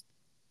visitor.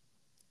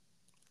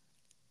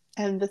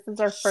 And this is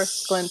our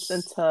first glimpse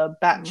into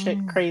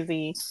batshit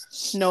crazy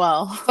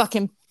Noelle.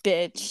 Fucking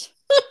bitch.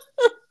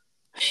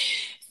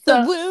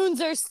 The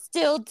wounds are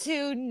still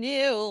too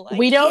new.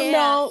 We don't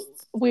know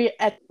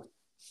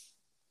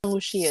who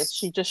she is.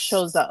 She just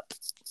shows up.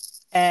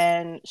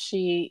 And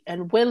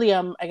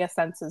William, I guess,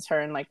 senses her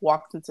and like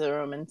walks into the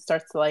room and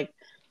starts to like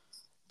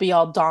be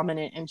all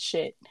dominant and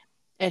shit.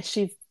 And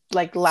she's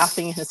like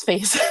laughing in his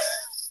face.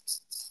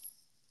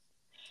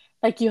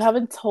 Like, you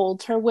haven't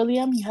told her,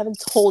 William? You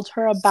haven't told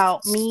her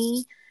about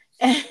me?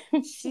 And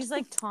she's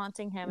like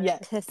taunting him and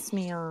it pissed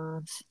me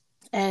off.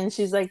 And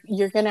she's like,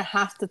 you're going to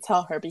have to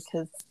tell her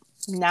because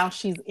now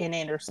she's in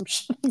it or some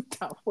shit like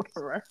that,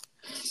 whatever.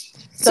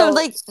 So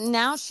like,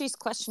 now she's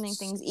questioning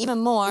things even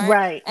more.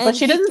 Right. And but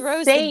she doesn't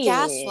throws say the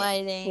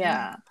gaslighting.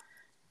 Yeah.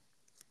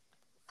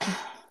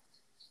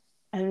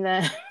 And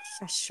then...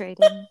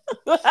 Frustrating.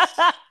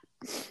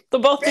 The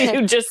both of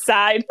you just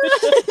sighed.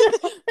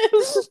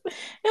 It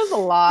was a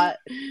lot.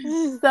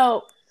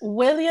 So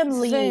William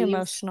leaves. Very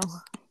emotional.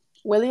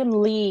 William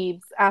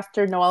leaves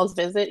after Noelle's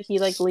visit. He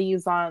like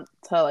leaves on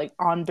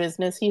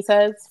business, he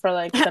says, for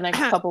like the next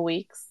couple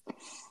weeks.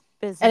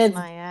 Business and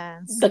my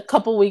ass. The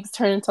couple weeks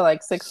turn into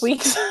like 6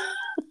 weeks.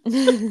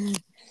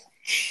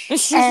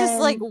 She's just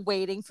like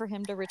waiting for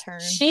him to return.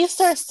 She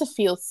starts to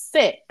feel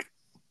sick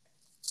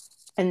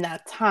in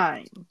that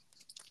time.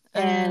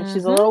 And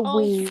she's a little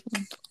weak.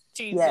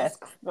 Jesus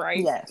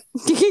Christ. Yes.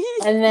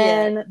 And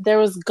then there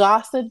was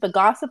gossip. The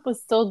gossip was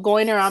still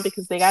going around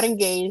because they got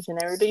engaged and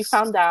everybody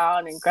found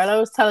out. And Greta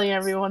was telling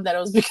everyone that it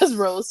was because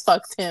Rose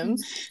fucked him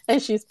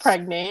and she's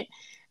pregnant.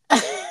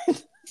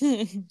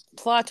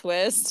 Plot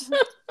twist.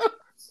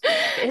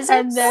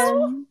 And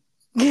then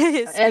speak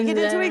it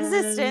into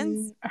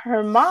existence.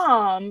 Her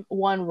mom,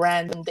 one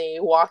random day,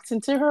 walks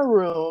into her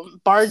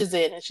room, barges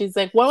in, and she's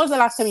like, "When was the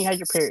last time you had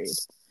your period?"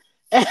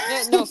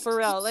 No, for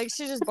real. Like,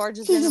 she just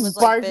barges in and was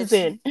barges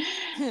like,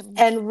 in.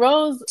 And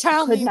Rose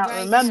could not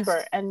remember.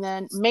 Now. And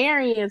then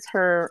Mary is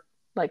her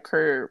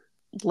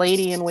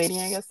lady in waiting,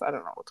 I guess. I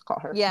don't know what to call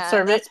her. Yeah,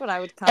 servant. That's what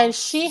I would call her. And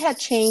she had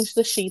changed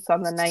the sheets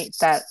on the night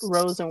that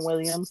Rose and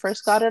William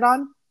first got it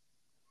on.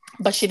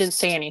 But she didn't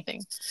say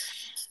anything.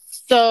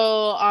 So,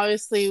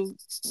 obviously,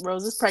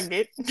 Rose is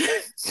pregnant.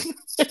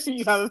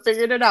 You haven't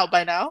figured it out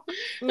by now.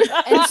 And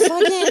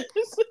fucking...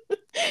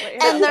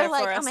 And they're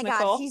like, oh my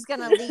God, he's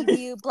gonna leave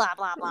you, blah,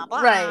 blah, blah,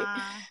 blah.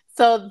 Right.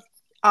 So,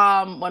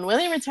 when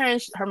William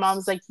returns, her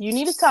mom's like, you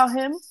need to tell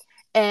him,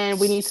 and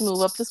we need to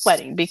move up this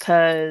wedding,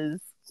 because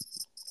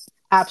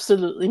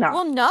absolutely not.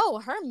 Well, no,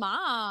 her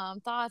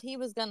mom thought he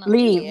was gonna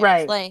leave.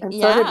 Right. Like, and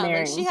yeah, so did Mary.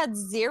 like she had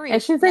zero.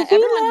 And she's like,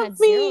 everyone had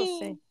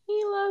zero.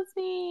 He loves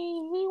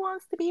me. He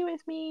wants to be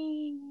with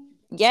me.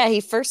 Yeah,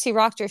 he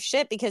rocked her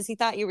shit because he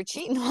thought you were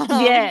cheating on him.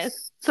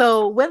 Yes.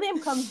 So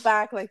William comes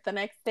back like the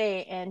next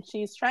day and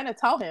she's trying to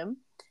tell him.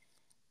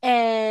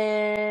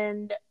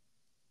 And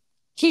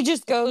he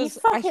just goes,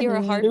 I hear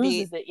a heartbeat.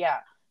 Loses it. Yeah.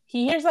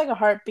 He hears like a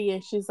heartbeat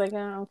and she's like,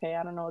 oh, okay,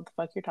 I don't know what the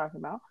fuck you're talking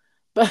about.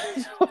 But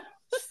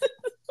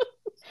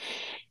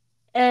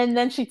and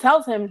then she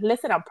tells him,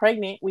 listen, I'm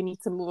pregnant. We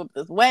need to move up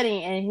this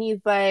wedding. And he's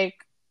like,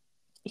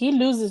 he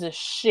loses his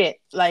shit.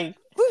 Like,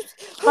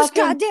 whose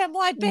goddamn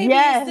white baby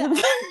yes.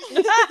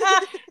 is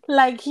that?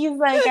 Like, he's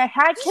like,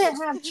 I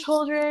can't have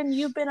children.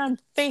 You've been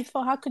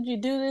unfaithful. How could you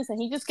do this?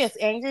 And he just gets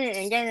angrier and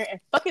angrier and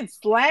fucking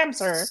slams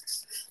her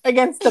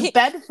against the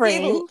bed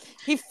frame.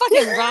 He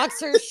fucking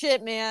rocks her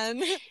shit,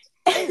 man.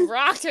 He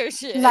rocked her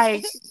shit.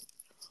 Like,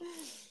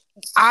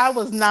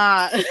 when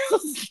I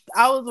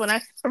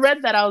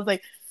read that, I was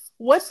like,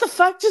 what the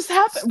fuck just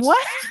happened?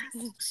 What?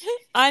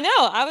 I know.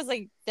 I was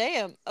like,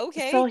 damn,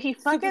 okay. So he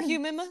fucking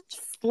human much?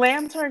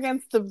 Slams her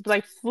against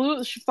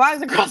she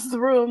flies across the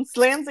room,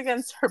 slams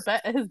against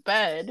his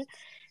bed,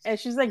 and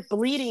she's like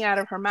bleeding out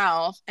of her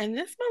mouth. And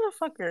this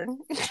motherfucker,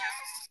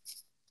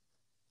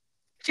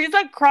 she's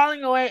like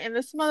crawling away, and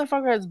this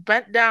motherfucker has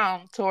bent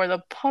down to where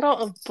the puddle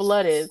of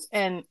blood is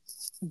and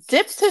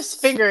dips his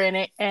finger in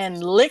it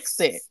and licks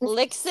it.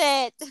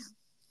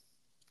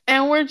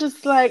 And we're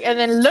just like, and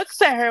then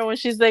looks at her when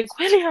she's like,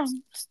 William.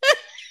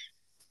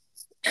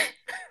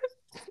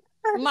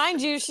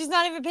 Mind you, she's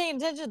not even paying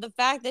attention to the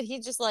fact that he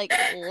just like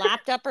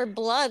lapped up her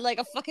blood like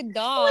a fucking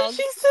dog. When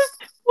she says,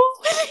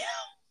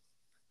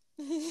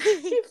 William.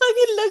 He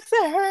fucking looks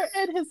at her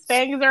and his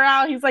fangs are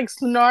out. He's like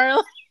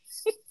snarling.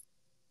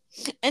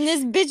 And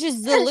this bitch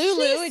is the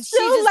Lulu and she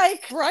just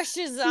like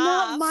brushes off.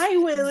 Not my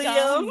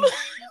William.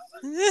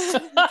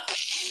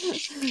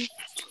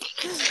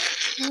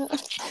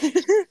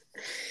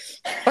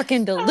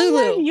 Fucking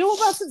Delulu. Like, you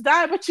about to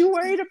die, but you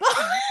worried about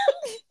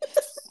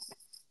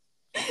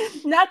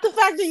not the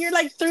fact that you're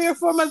like 3 or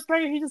 4 months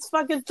pregnant. He just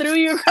fucking threw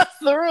you across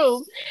the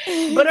room.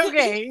 But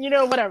okay,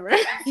 whatever.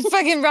 He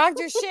fucking rocked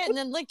your shit and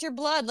then licked your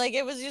blood like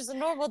it was just a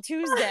normal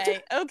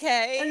Tuesday.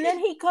 Okay. And then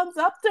he comes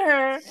up to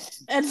her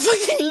and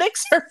fucking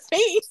licks her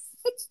face.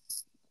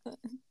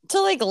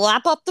 To like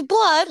lap up the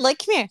blood.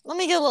 Like, come here, let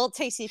me get a little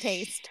tasty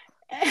taste.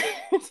 And then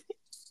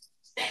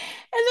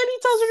he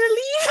tells her to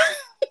leave.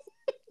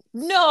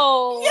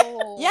 No.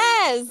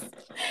 Yes.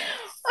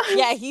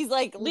 Yeah, he's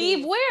like,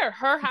 leave where?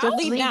 Her house? Just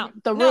leave now.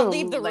 The room. No,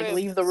 leave the room. Like,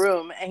 leave the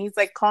room. And he's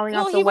like calling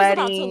out the he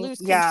wedding. Was about to lose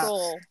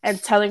control.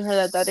 And telling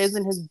her that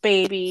isn't his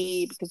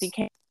baby because he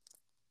can't.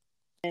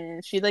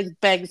 And she like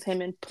begs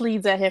him and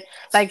pleads at him.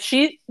 Like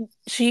he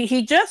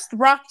just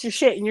rocked your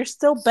shit and you're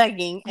still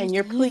begging and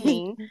you're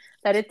pleading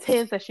that it's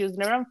his, that she was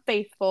never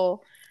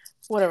unfaithful.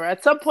 Whatever.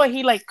 At some point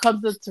he like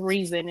comes up to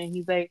reason and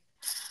he's like,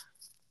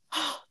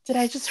 oh, did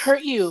I just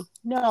hurt you?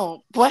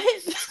 No. What?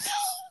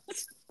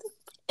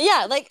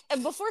 Yeah, like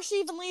before she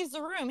even leaves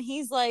the room,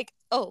 he's like,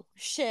 "Oh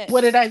shit! What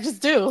did I just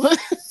do? What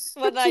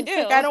did I do?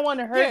 Like, I don't want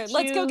to hurt you.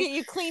 Let's go get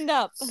you cleaned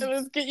up.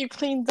 Let's get you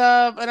cleaned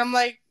up." And I'm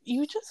like,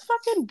 "You just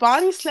fucking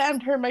body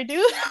slammed her, my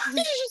dude."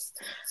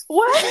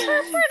 What?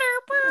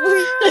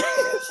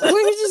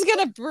 We're just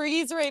gonna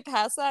breeze right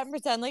past that and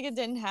pretend like it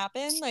didn't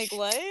happen. Like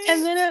what?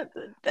 And then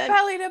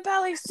belly to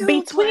belly suplex.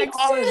 Between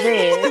all of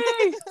this,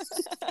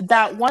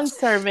 that one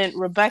servant,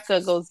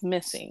 Rebecca, goes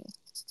missing.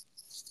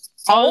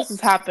 All this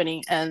is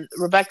happening, and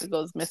Rebecca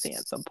goes missing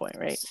at some point,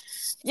 right?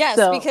 Yes,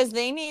 because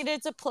they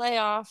needed to play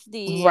off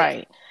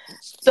the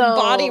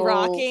body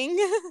rocking.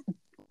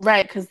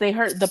 Right, because they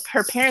heard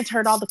her parents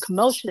heard all the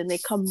commotion and they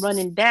come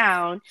running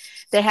down.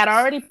 They had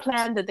already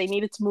planned that they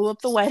needed to move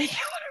up the wedding.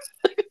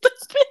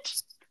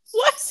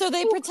 What? So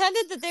they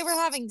pretended that they were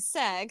having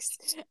sex,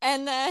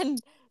 and then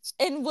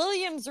in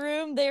William's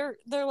room, they're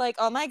like,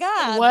 "Oh my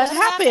god, what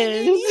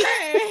happened?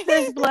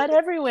 There's blood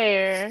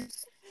everywhere."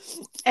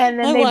 And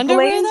then they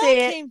blamed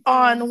it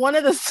on one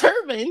of the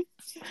servants.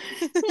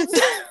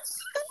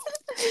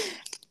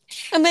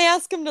 And they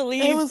asked him to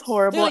leave. It was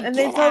horrible, like, and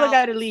they told the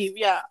guy to leave.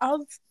 Yeah, I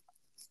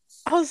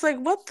was like,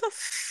 what the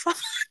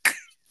fuck?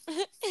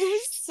 It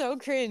was so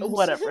cringe.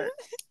 Whatever.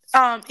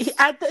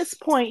 At this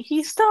point,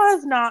 he still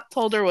has not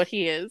told her what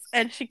he is,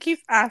 and she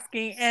keeps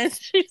asking, and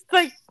she's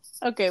like,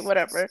 okay,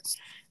 whatever.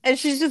 And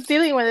she's just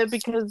dealing with it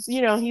because,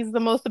 you know, he's the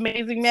most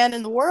amazing man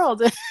in the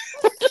world. And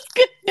we're just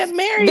gonna get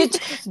married.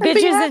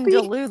 Bitches in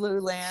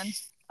Delulu land.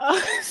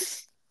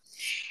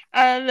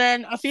 And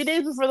then a few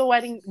days before the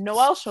wedding,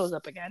 Noelle shows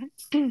up again.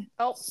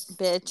 Oh,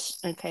 bitch.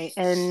 Okay,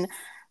 and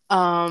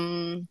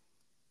I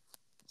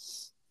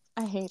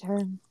hate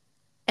her.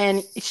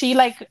 And she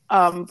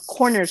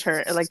corners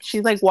her, like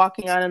she's like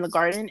walking out in the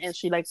garden, and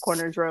she like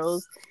corners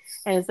Rose,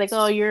 and it's like,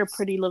 oh, you're a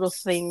pretty little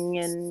thing,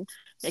 and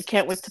I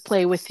can't wait to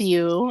play with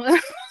you.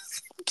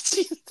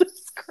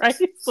 Jesus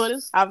Christ, what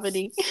is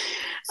happening?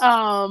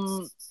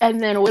 And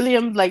then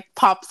William like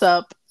pops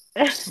up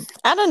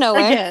out of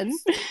nowhere again,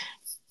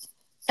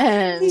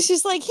 and he's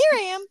just like, here I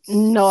am.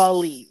 Noelle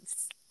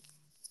leaves.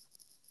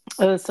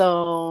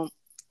 So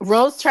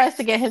Rose tries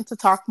to get him to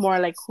talk more,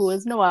 like, who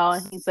is Noelle?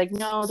 And he's like,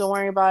 no, don't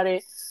worry about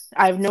it.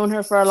 I've known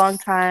her for a long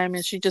time,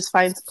 and she just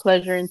finds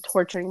pleasure in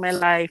torturing my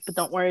life. But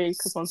don't worry,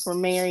 because once we're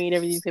married,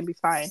 everything's going to be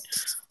fine.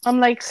 I'm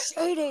like,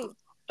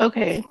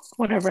 okay,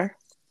 whatever.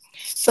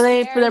 So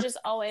marriage is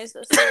always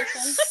the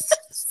solution.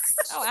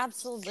 Oh,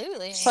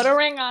 absolutely. Put a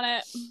ring on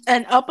it.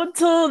 And up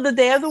until the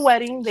day of the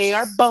wedding, they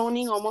are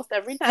boning almost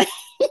every night.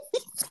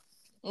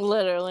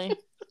 Literally.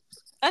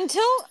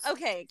 Until,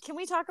 okay, can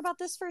we talk about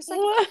this for a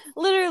second? What?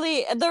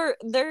 Literally, they're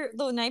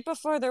the night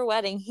before their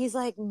wedding, he's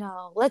like,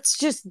 no, let's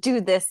just do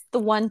this, the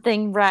one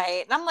thing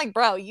right. And I'm like,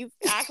 bro, you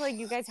act like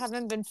you guys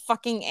haven't been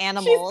fucking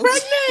animals.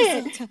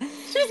 She's pregnant.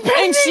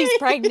 And she's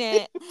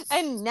pregnant.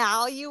 And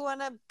now you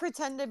want to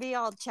pretend to be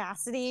all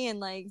chastity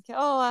and like,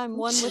 oh, I'm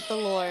one with the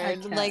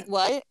Lord. Like,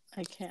 what?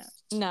 I can't.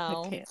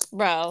 No. I can't.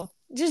 Bro,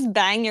 just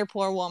bang your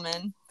poor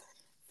woman.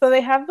 So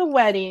they have the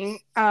wedding.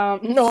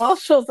 Noelle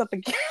shows up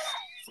again.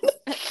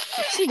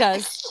 She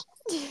does.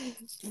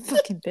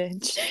 Fucking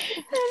bitch.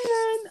 And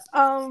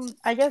then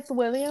I guess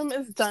William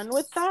is done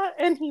with that,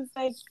 and he's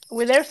like,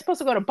 they're supposed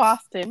to go to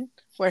Boston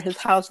where his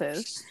house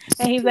is,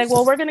 and he's like,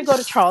 well, we're gonna go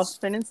to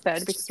Charleston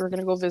instead because we're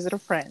gonna go visit a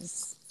friend.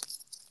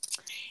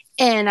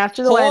 And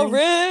after the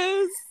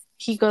wedding,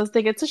 he goes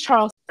to get to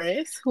Charles,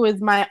 who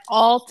is my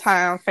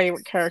all-time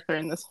favorite character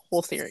in this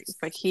whole series.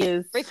 Like, he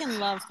is freaking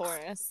love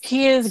Horace.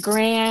 He is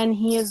grand.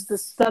 He is the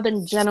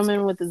Southern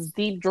gentleman with his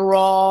deep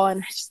drawl,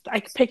 and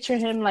I picture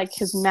him, like,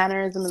 his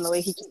mannerism and the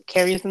way he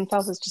carries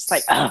himself is just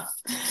like, ugh.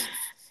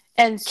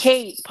 And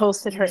Kate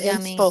posted her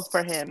inspo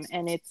for him,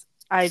 and it's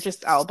Idris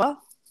Elba.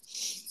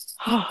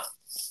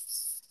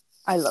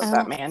 I love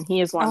that man. He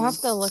is one. I'll have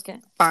to look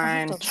at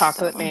fine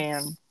chocolate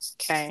man.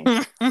 Okay.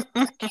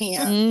 I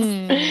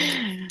can't.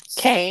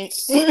 Okay.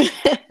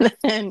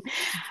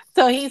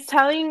 So he's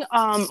telling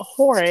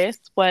Horace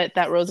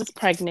that Rose is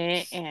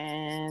pregnant,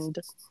 and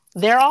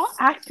they're all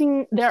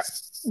acting. They're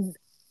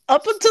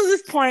up until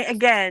this point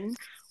again.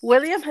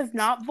 William has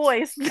not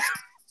voiced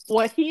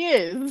what he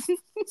is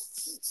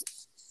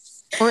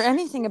or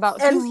anything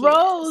about. And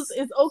Rose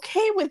is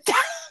okay with that.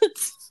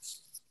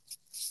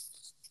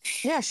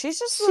 Yeah, she's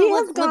just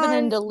living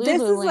in Delulu.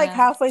 This is like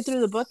halfway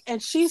through the book,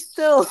 and she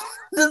still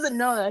doesn't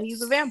know that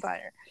he's a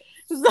vampire.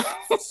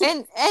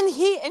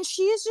 and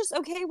she is just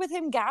okay with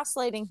him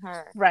gaslighting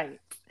her, right?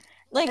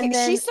 Like,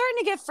 she's starting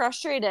to get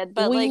frustrated,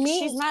 but like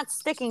she's not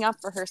sticking up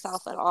for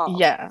herself at all.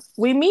 Yeah,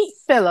 we meet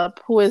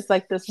Philip, who is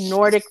like this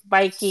Nordic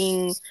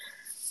Viking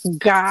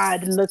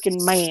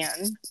god-looking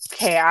man.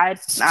 Okay, I'd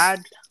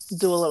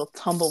do a little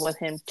tumble with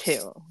him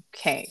too.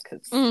 Okay,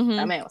 because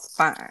that man was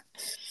fine.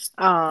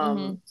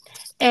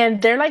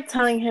 And they're like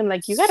telling him,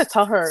 like, you got to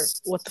tell her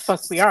what the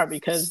fuck we are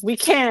because we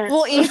can't.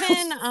 Well,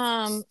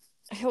 even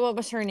what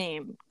was her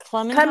name?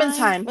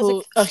 Clementine,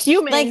 who a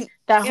human like,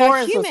 that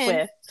Horace was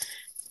with.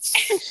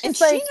 And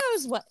she like,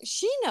 knows what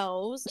she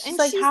knows, and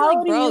like, she's how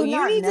like, "Bro,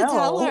 you need to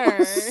tell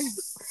her."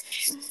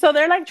 So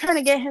they're like trying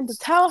to get him to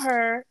tell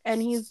her,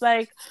 and he's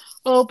like,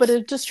 "Oh, but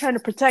it's just trying to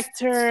protect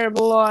her."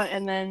 Blah.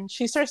 And then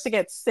she starts to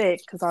get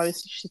sick because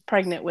obviously she's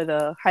pregnant with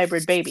a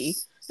hybrid baby.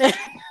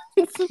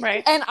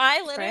 Right. And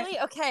I literally,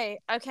 okay,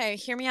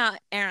 hear me out,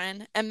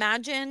 Aaron.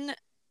 Imagine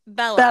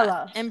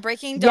Bella. And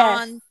Breaking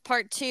Dawn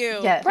Part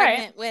 2,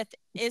 pregnant with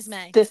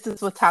Ismay. This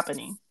is what's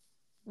happening.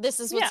 This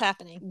is what's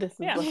happening. This is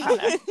what's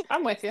happening.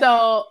 I'm with you.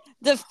 So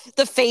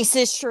the face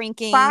is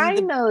shrinking.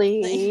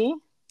 Finally,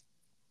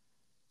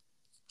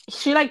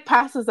 she like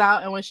passes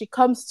out, and when she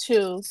comes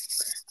to,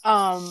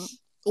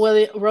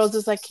 Rose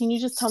is like, "Can you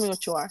just tell me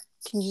what you are?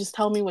 Can you just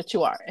tell me what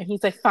you are?" And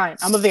he's like, "Fine,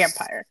 I'm a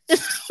vampire."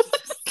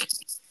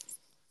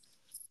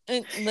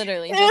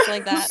 Literally, just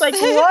like that. It's like,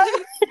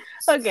 what?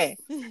 Okay.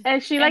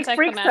 And she like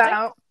freaks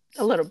out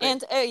a little bit.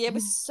 And it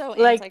was so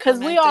like, because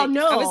we all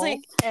know, I was like,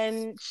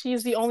 and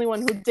she's the only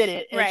one who did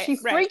it. And she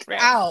freaks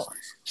out.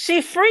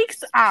 She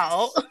freaks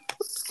out.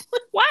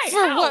 Why?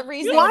 For what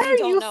reason? Why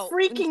are you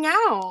freaking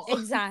out?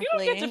 Exactly.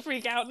 You don't get to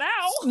freak out now.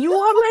 You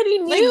already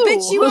knew. Like,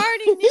 bitch, you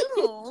already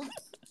knew.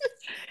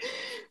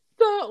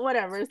 So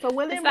whatever. So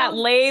when it's that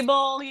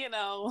label, you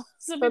know,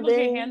 some people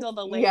can handle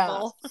the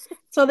label. Yeah.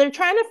 So they're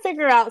trying to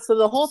figure out. So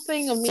the whole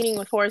thing of meeting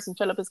with Horace and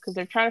Philip is because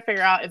they're trying to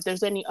figure out if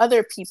there's any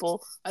other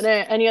people,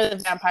 any other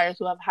vampires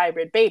who have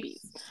hybrid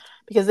babies,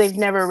 because they've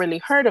never really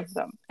heard of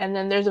them. And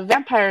then there's a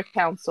vampire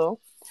council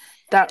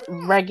that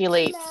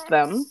regulates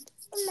them.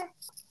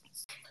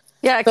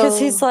 Yeah, because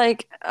he's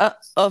like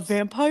a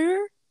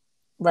vampire,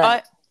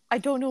 right? I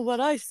don't know what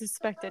I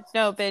suspected.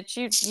 No, bitch,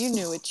 you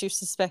knew what you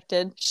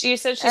suspected. You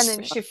said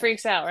she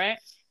freaks out, right?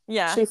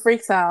 Yeah. She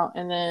freaks out,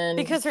 and then...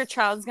 Because her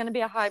child's going to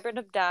be a hybrid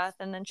of death,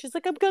 and then she's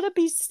like, I'm going to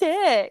be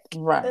sick.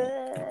 Right.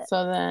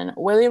 So then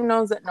William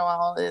knows that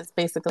Noelle is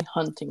basically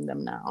hunting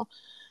them now,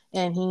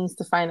 and he needs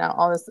to find out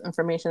all this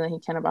information that he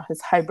can about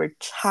his hybrid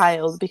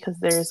child, because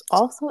there's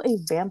also a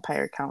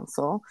vampire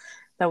council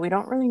that we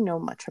don't really know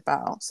much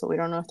about, so we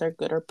don't know if they're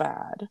good or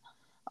bad.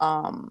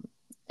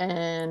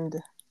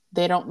 And...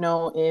 they don't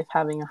know if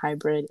having a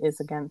hybrid is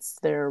against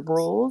their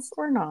rules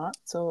or not.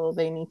 So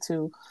they need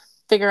to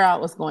figure out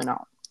what's going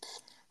on.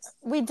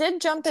 We did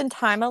jump in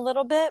time a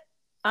little bit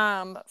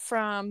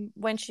from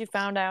when she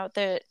found out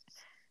that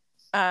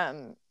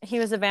he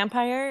was a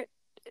vampire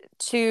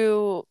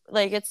to,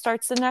 like, it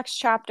starts the next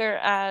chapter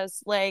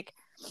as, like,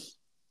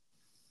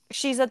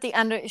 she's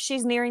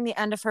nearing the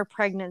end of her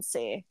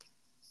pregnancy.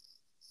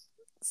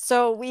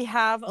 So we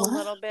have a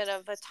little bit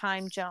of a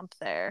time jump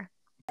there.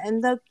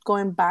 End up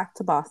going back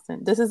to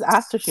Boston. This is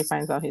after she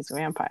finds out he's a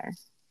vampire.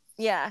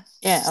 Yeah.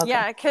 Yeah. Okay.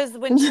 Yeah, because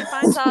when she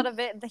finds out of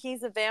it,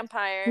 he's a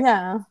vampire.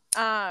 Yeah.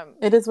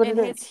 It is what it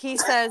is. He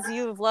says,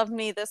 "You've loved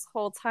me this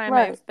whole time.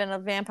 Right. I've been a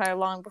vampire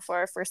long before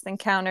our first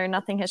encounter.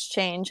 Nothing has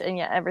changed, and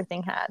yet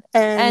everything had."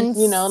 And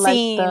you know, like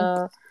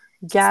the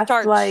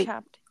gaslight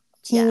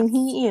teen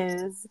he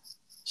is,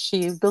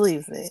 she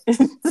believes it.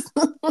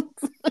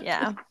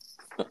 Yeah.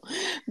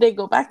 They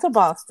go back to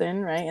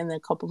Boston, right? And then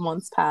a couple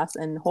months pass,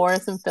 and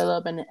Horace and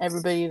Philip and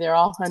everybody, they're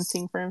all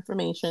hunting for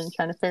information,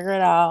 trying to figure it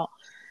out,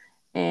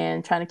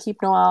 and trying to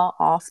keep Noelle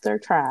off their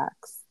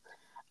tracks.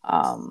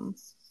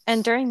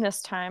 And during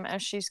this time,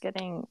 as she's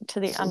getting to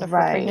the end of her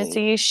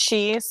pregnancy,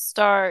 she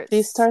starts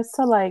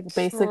to, like,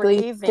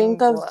 basically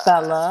think of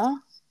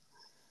Bella.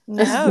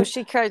 No,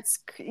 she starts.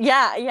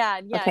 Yeah.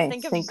 Okay,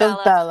 think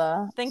of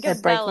Bella. Think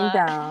of Breaking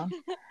down.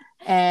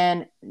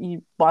 And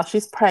while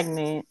she's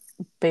pregnant,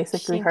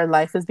 basically her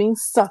life is being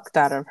sucked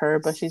out of her,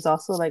 but she's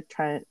also like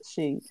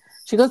she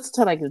goes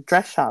to like a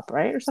dress shop,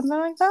 right, or something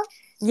like that.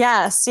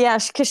 Yes,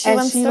 because she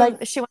wants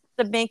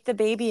to make the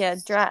baby a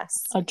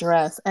dress,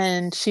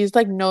 and she's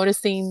like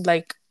noticing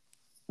like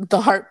the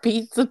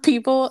heartbeats of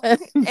people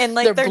and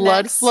like their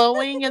blood necks.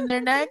 Flowing in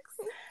their necks,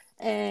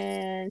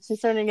 and she's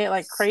starting to get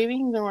like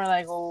cravings, and we're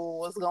like, oh,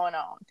 what's going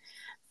on?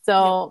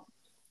 So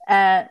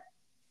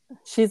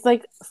she's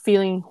like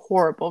feeling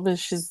horrible, but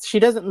she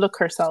doesn't look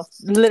herself.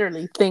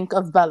 Literally think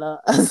of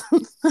Bella as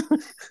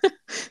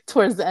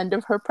towards the end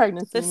of her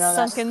pregnancy. The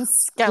sunken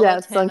skeleton. Yeah,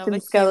 sunken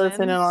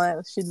skeleton and all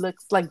that. She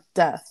looks like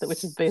death,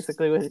 which is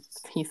basically what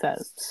he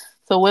says.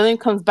 So William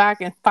comes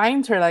back and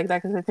finds her like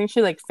that because I think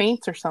she like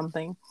faints or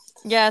something.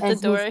 Yeah, at the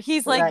door.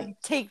 He's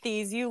like, take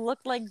these. You look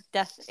like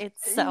death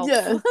itself.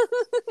 Yeah.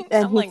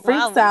 And he like,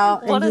 freaks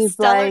out. What and a he's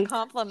stellar like,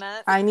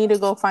 compliment. I need to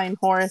go find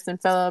Horace and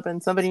Philip,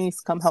 and somebody needs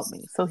to come help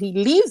me. So he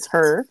leaves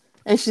her,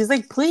 and she's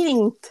like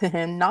pleading to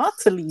him not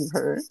to leave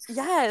her.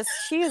 Yes,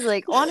 she's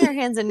like on her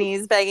hands and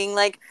knees begging,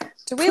 like,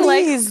 do we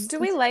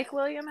like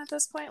William at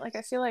this point? Like,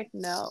 I feel like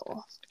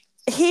no.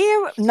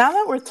 Now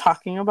that we're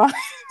talking about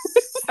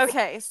it.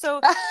 Okay,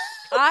 so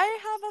I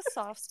have a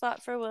soft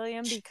spot for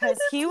William because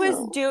he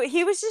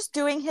was just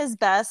doing his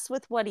best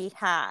with what he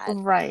had.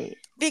 Right.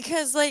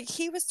 Because like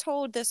he was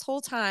told this whole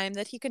time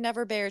that he could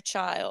never bear a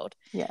child.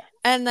 Yeah.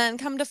 And then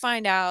come to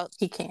find out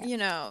he can. You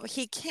know,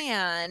 he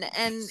can,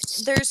 and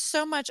there's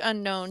so much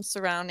unknown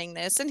surrounding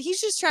this, and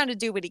he's just trying to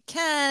do what he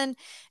can,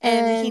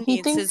 and he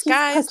needs his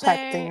guys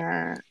protecting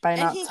her by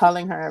not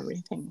telling her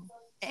everything.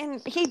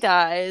 And he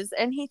does,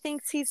 and he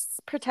thinks he's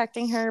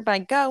protecting her by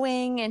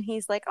going, and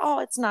he's like, oh,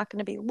 it's not going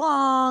to be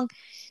long,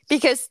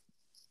 because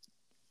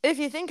if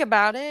you think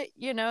about it,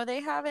 you know, they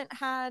haven't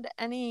had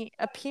any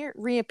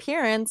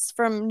reappearance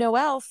from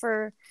Noelle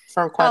for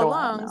quite a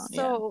while now.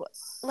 So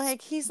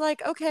like he's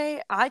like,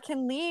 okay, I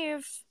can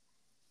leave.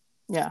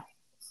 Yeah.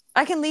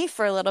 I can leave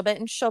for a little bit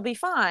and she'll be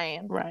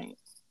fine. Right.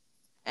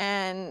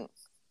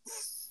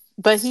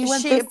 But he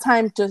went this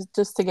time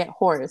just to get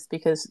Horace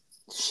because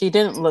she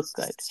didn't look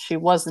good. She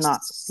was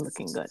not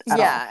looking good at all.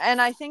 Yeah, and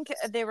I think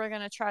they were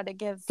going to try to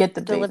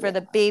deliver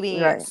the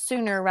baby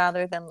sooner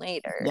rather than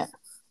later. Yeah.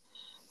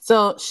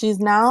 So she's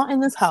now in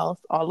this house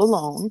all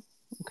alone,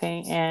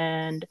 okay,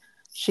 and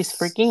she's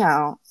freaking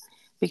out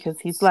because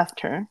he's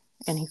left her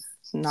and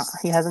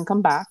he hasn't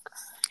come back.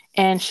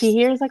 And she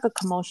hears like a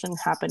commotion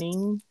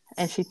happening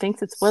and she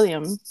thinks it's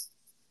William.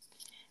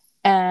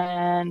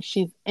 And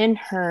she's in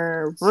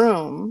her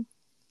room.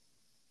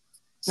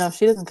 No,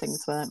 she doesn't think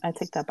it's William. I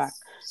take that back.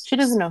 She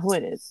doesn't know who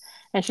it is.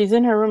 And she's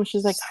in her room.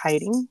 She's like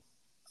hiding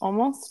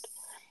almost.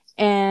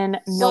 And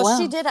Noelle. Well,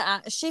 she did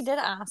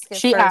ask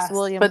at first,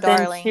 William but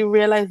Darling. Then she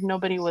realized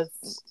nobody was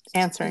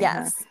answering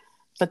her.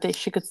 But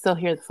she could still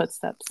hear the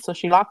footsteps. So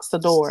she locks the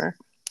door,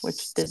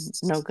 which did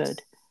no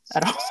good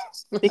at all.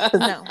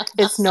 Because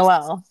it's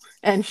Noelle.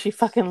 And she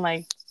fucking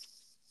like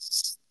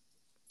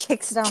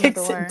kicks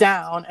it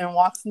down and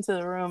walks into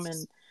the room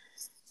and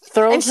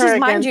throws her against...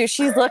 Mind you,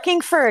 she's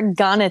looking for a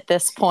gun at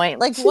this point.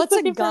 Like, what's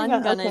a gun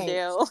gonna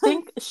do? I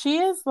think she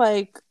is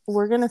like,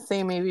 we're gonna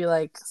say maybe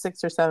like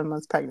 6 or 7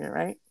 months pregnant,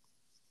 right?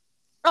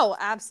 Oh,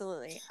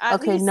 absolutely.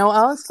 Okay,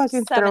 Noelle is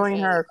fucking throwing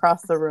her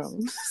across the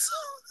room.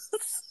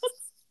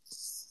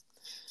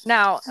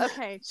 Now,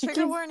 okay,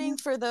 trigger warning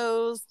for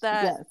those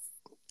that... Yes.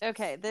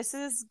 Okay, this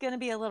is going to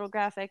be a little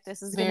graphic.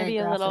 This is going to be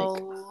a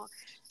little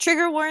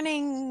trigger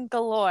warning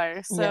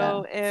galore.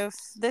 So if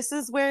this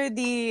is where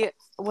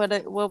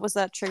what was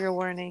that trigger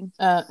warning?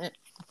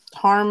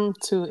 Harm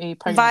to a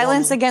pregnant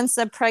Violence woman. Against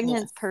a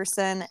pregnant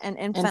person and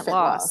infant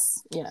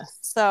loss. Yes.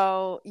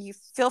 So you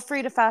feel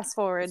free to fast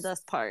forward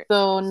this part.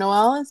 So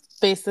Noelle is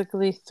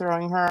basically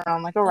throwing her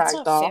around like a rag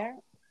doll. Fair.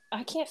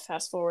 I can't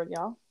fast forward,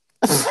 y'all.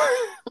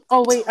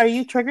 Oh, wait. Are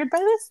you triggered by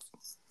this?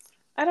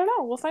 I don't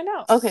know. We'll find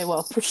out. Okay,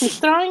 well, so she's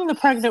throwing the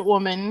pregnant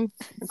woman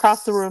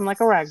across the room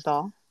like a rag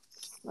doll.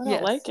 I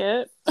don't like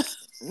it.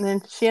 And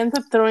then she ends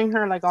up throwing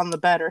her like on the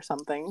bed or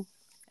something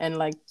and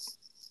like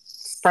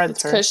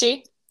spreads her.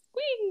 Cushy?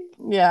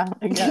 Whee! Yeah,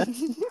 I guess.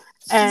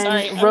 And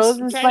sorry, Rose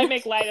is trying to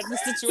make light of the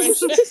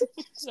situation.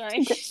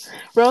 Sorry.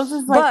 Rose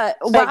is like,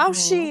 but while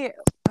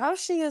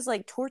she is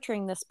like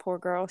torturing this poor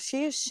girl,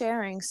 she is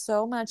sharing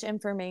so much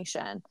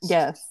information.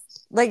 Yes.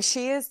 Like,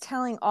 she is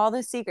telling all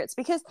the secrets,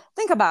 because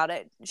think about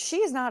it, she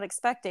is not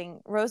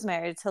expecting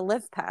Rosemary to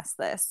live past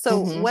this. So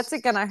what's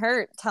it gonna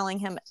hurt telling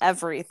him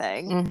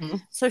everything?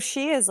 So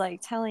she is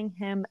like telling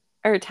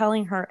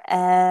her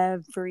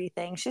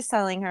everything. She's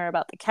telling her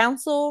about the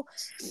council.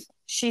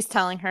 She's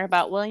telling her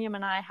about William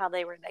and I, how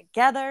they were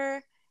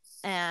together.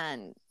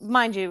 And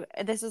mind you,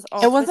 this is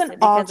all... It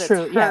wasn't all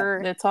true.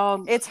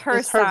 It's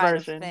her side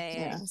version of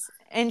things. Yeah.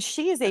 And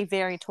she is a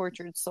very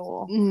tortured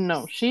soul.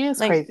 No, she is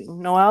crazy.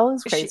 Noelle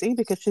is crazy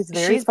because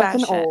she's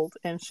fucking old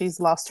and she's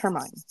lost her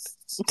mind.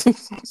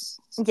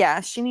 Yeah,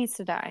 she needs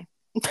to die.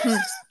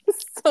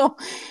 So,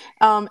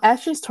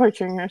 as she's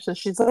torturing her, so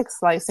she's like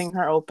slicing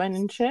her open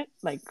and shit,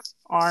 like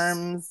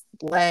arms,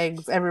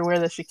 legs, everywhere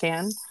that she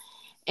can.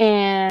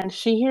 And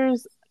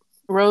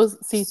Rose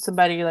sees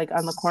somebody like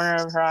on the corner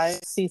of her eye,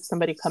 sees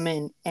somebody come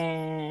in,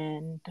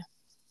 and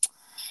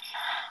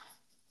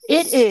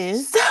it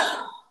is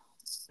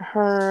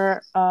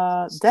her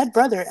dead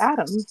brother,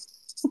 Adam.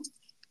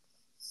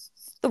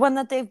 The one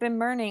that they've been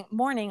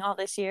mourning all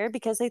this year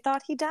because they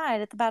thought he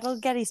died at the Battle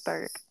of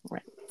Gettysburg.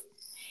 Right.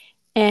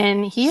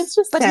 And he is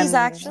just... But he's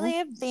actually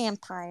a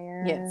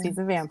vampire. Yes, he's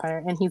a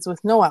vampire. And he's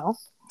with Noelle.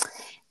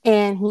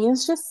 And he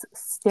is just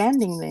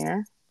standing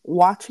there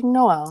watching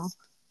Noelle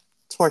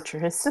torture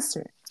his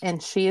sister.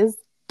 And she is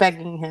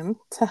begging him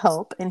to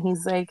help. And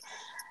he's like,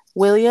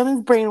 William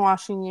is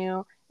brainwashing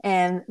you.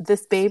 And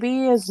this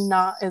baby is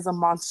a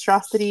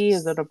monstrosity,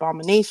 is an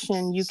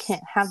abomination. You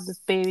can't have this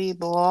baby,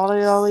 blah,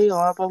 blah,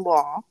 blah, blah,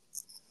 blah.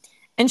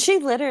 And she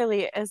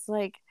literally is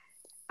like,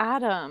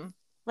 Adam,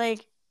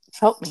 like,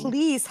 help me.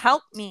 Please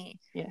help me.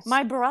 Yes.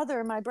 My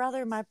brother.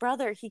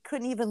 He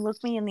couldn't even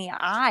look me in the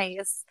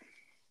eyes.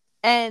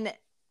 And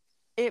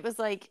it was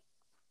like,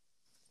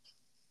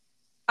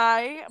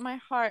 I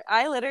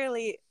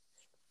literally,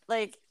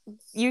 like,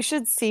 you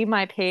should see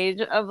my page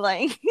of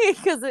like,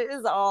 because it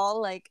is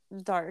all like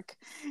dark.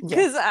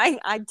 Because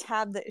I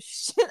tabbed the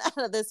shit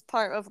out of this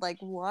part of like,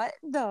 what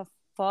the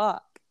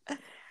fuck?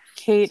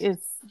 Kate,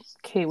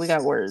 we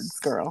got words,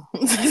 girl.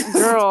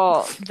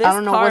 Girl, this I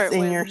don't know what's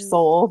in your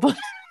soul, but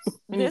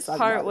this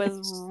part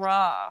was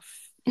rough.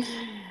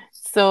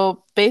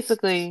 So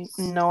basically,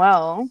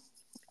 Noelle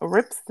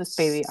rips this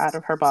baby out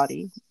of her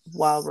body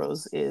while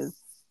Rose is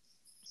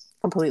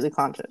completely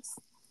conscious.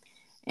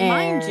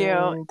 Mind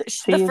you,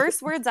 the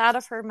first words out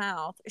of her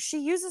mouth, she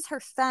uses her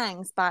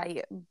fangs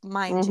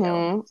mind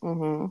you.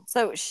 Mm-hmm.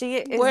 So she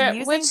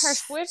is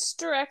which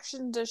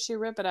direction does she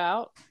rip it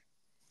out?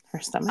 Her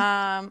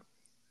stomach.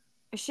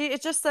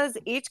 It just says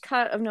each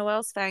cut of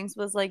Noelle's fangs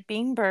was like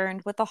being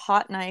burned with a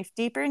hot knife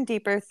deeper and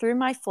deeper through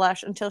my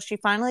flesh until she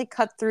finally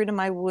cut through to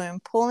my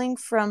womb, pulling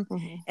from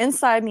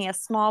inside me a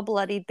small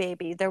bloodied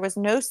baby. There was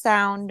no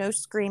sound, no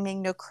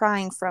screaming, no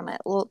crying from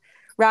it.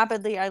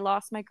 Rapidly, I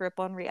lost my grip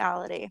on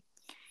reality.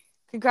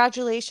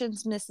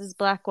 Congratulations, Mrs.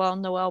 Blackwell,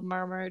 Noelle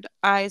murmured,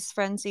 eyes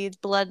frenzied,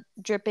 blood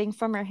dripping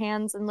from her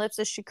hands and lips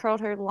as she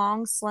curled her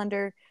long,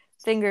 slender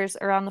fingers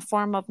around the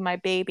form of my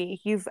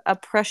baby. You've a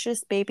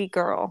precious baby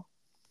girl.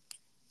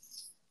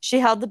 She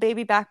held the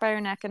baby back by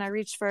her neck, and I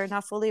reached for her,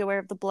 not fully aware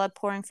of the blood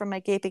pouring from my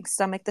gaping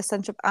stomach. The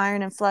stench of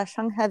iron and flesh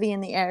hung heavy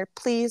in the air.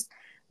 Please,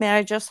 may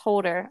I just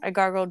hold her? I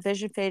gargled,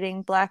 vision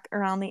fading, black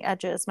around the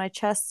edges, my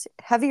chest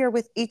heavier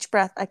with each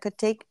breath. I could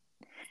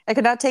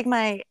not take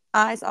my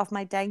eyes off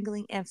my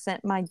dangling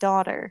infant, my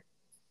daughter.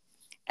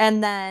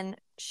 And then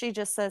she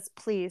just says,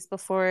 please,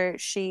 before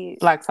she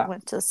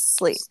went to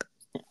sleep.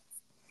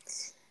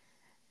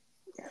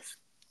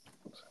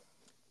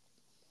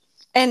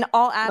 And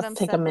all Adam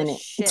said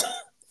was shit.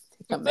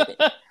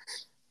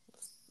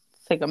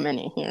 Take a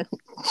minute here.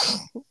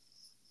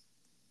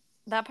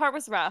 That part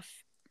was rough.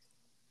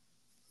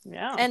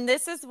 Yeah. And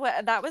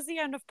that was the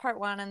end of part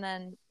 1, and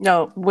then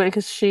no,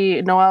 because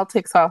Noelle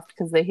takes off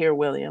because they hear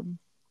William.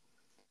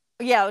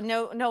 Yeah,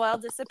 Noelle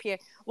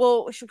disappeared.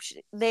 Well,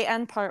 they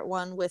end part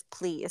 1 with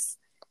please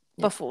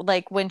before,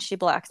 like when she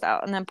blacks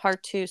out, and then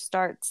part 2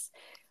 starts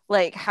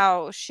like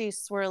how she's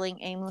swirling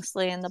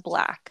aimlessly in the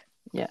black.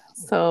 Yeah.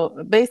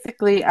 So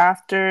basically,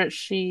 after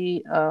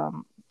she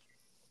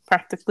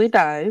practically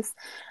dies,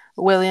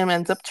 William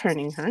ends up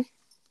turning her.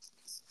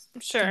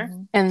 Sure.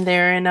 And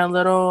they're in a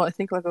little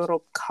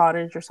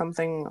cottage or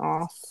something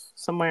off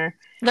somewhere.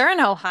 They're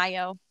in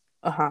Ohio.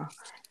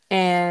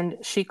 And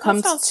she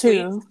comes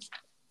to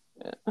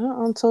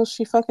until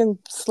she fucking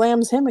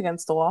slams him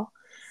against the wall.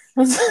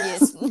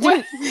 Yes.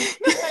 I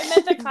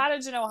meant the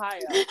cottage in Ohio.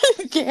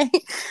 Okay.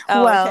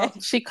 Okay.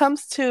 She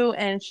comes to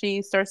and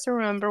she starts to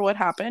remember what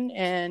happened,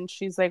 and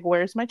she's like,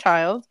 "Where's my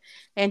child?"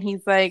 And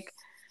he's like,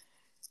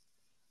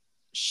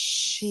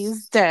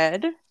 "She's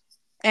dead,"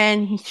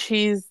 and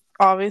she's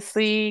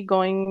obviously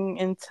going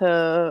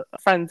into a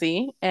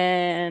frenzy,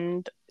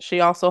 and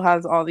she also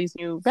has all these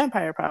new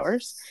vampire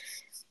powers.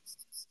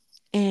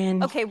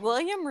 And okay,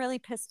 William really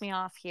pissed me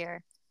off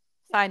here.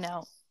 Side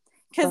note,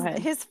 because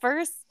his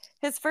first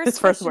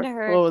question to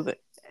her, what was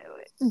it?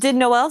 Did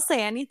Noelle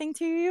say anything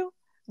to you?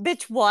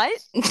 Bitch, what?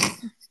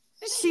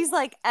 She's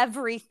like,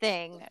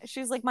 everything.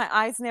 She's like, my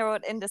eyes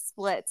narrowed into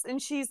splits, and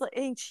he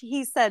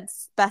said,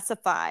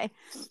 specify.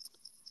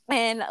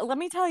 And let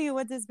me tell you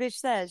what this bitch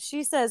says.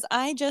 She says,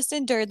 I just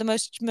endured the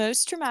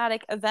most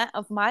traumatic event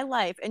of my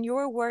life, and you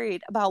were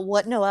worried about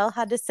what Noelle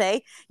had to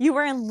say. You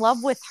were in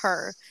love with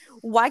her.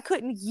 Why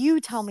couldn't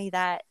you tell me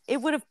that?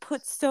 It would have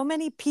put so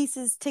many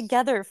pieces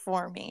together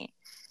for me.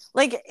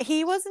 Like,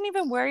 he wasn't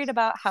even worried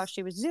about how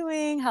she was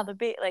doing, how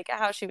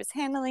she was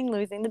handling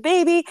losing the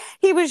baby.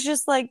 He was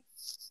just like,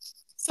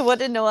 so what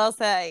did Noelle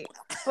say?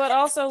 But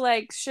also,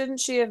 like, shouldn't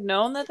she have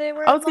known that they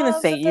were I was going to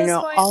say, you were a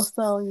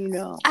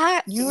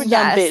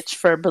dumb bitch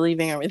for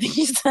believing everything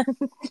he said.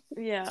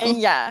 Yeah. And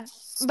yeah.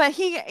 But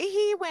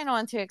he went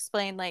on to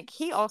explain, like,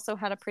 he also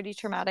had a pretty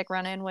traumatic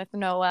run-in with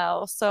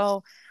Noelle.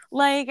 So,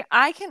 like,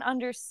 I can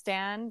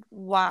understand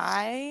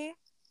why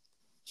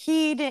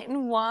he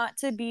didn't want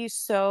to be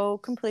so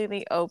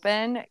completely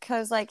open,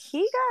 because, like,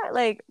 he got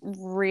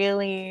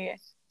really,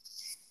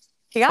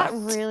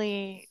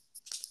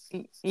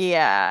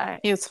 yeah.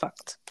 He was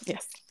fucked.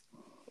 Yes.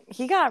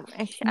 He got...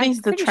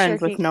 These the trend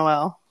with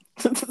Noelle.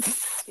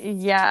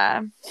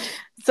 Yeah.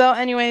 So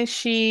anyway,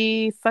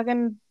 she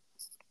fucking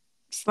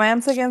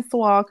slams against the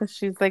wall because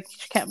she's like,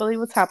 she can't believe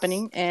what's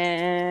happening,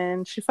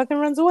 and she fucking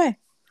runs away.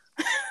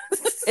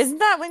 Isn't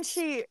that when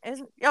she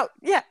is? Oh,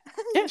 yeah.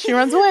 Yeah, she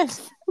runs away.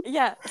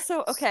 Yeah.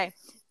 So, okay.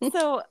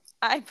 So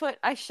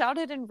I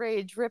shouted in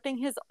rage, ripping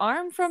his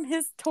arm from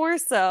his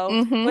torso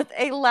with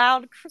a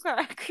loud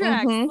crack,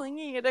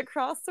 slinging it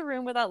across the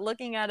room without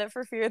looking at it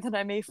for fear that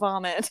I may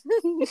vomit.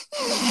 And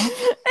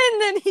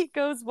then he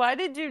goes, why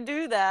did you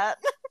do that?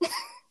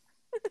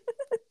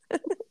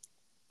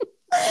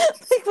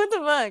 Like, what the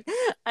fuck?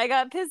 I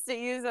got pissed at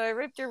you, so I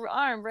ripped your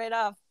arm right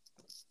off.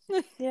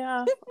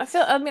 Yeah. I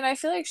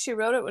feel like she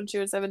wrote it when she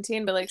was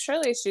 17, but, like,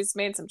 surely she's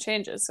made some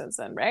changes since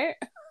then, right?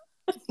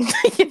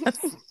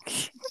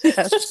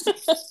 Yes.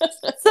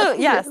 So,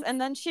 yes, and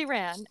then she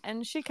ran,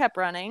 and she kept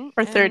running.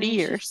 For 30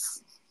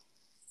 years.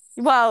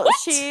 Well,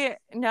 she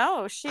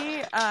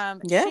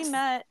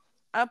met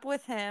up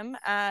with him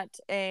at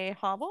a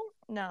hovel?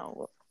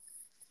 No.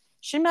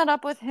 She met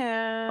up with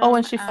him. Oh,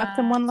 when she fucked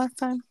him one last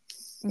time?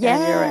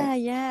 Yeah, you're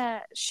right. Yeah.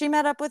 She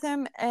met up with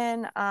him,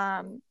 and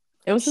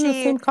it was in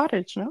the same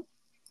cottage, no?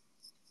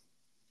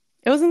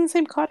 It was in the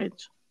same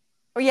cottage.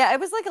 Oh, yeah, it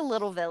was like a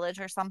little village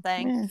or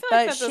something. Yeah. I feel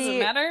like that doesn't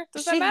matter.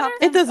 Does that matter?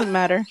 It doesn't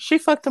matter. She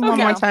fucked him one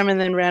more time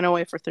and then ran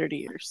away for 30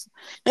 years.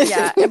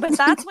 Yeah, but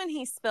that's when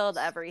he spilled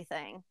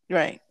everything.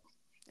 Right.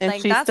 And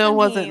she still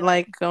wasn't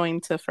going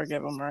to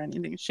forgive him or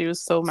anything. She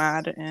was so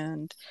mad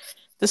and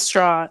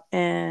distraught,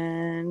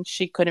 and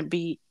she couldn't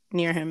beat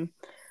near him.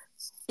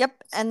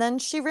 Yep, and then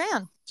she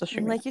ran. So she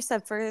like you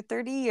said, for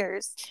 30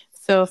 years.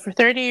 So for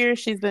 30 years,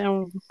 she's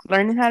been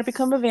learning how to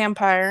become a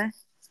vampire,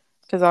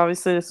 because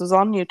obviously this was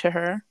all new to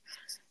her.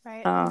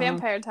 Right.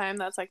 Vampire time,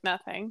 that's like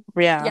nothing.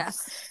 Yeah.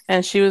 Yes.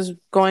 And she was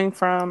going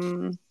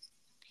from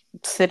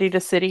city to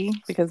city,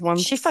 because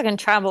once she fucking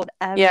traveled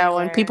everywhere. Yeah,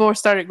 when people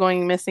started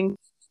going missing,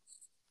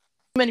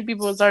 many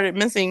people started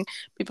missing,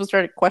 people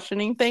started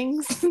questioning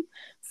things.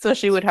 So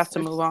she would have to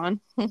move on.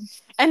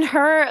 And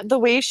the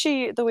way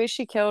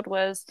she killed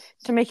was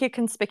to make it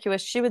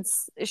conspicuous. She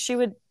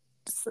would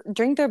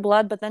drink their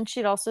blood, but then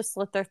she'd also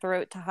slit their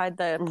throat to hide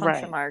the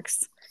puncture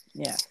marks.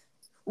 Yeah.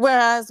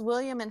 Whereas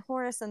William and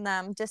Horace and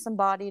them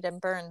disembodied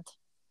and burned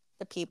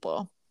the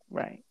people.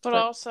 Right. But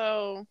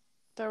also,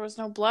 there was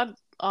no blood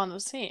on the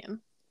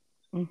scene.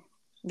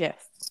 Yes.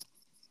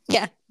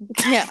 Yeah.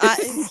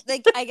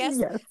 I guess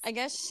Yes. I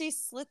guess she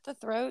slit the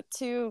throat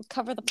to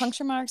cover the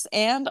puncture marks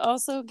and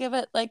also give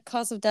it like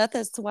cause of death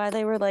as to why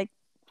they were like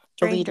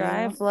drained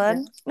dry of blood.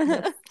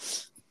 Yeah.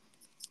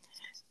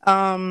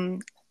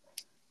 And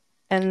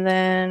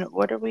then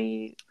what are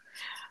we?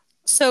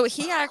 So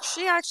she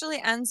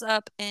actually ends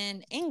up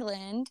in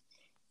England,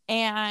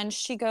 and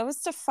she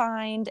goes to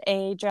find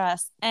a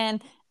dress.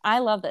 And I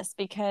love this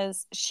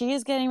because she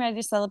is getting ready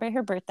to celebrate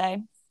her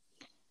birthday,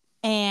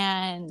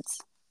 and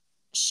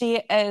she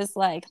is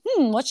like,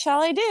 what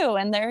shall I do?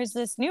 And there's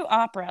this new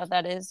opera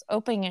that is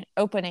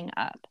opening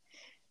up.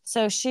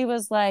 So she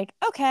was like,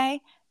 okay,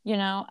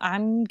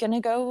 I'm going to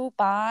go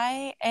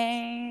buy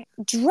a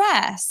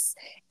dress.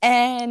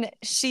 And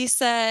she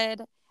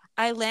said,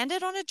 I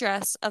landed on a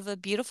dress of a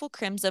beautiful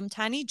crimson.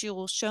 Tiny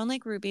jewels shone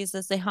like rubies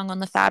as they hung on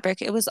the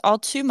fabric. It was all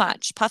too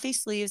much. Puffy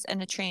sleeves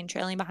and a train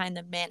trailing behind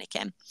the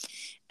mannequin.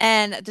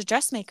 And the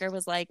dressmaker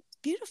was like,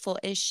 beautiful,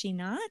 is she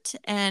not?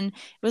 And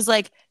it was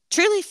like,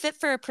 truly fit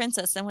for a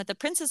princess, and with the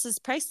princess's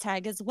price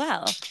tag as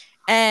well.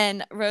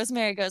 And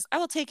Rosemary goes, I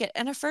will take it,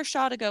 and a fur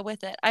shawl to go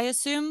with it. I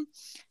assume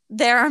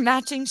there are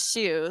matching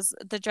shoes.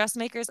 The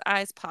dressmaker's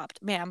eyes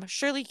popped. Ma'am,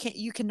 surely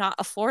you cannot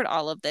afford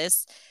all of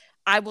this.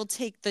 I will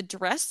take the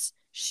dress,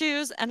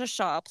 shoes, and a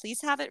shawl.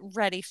 Please have it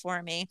ready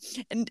for me.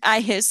 And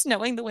I hissed,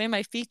 knowing the way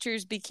my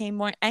features became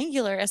more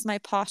angular as my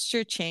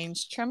posture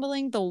changed.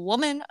 Trembling, the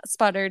woman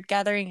sputtered,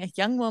 gathering a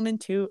young woman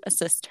to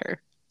assist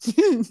her.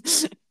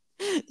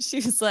 She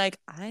was like,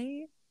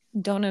 I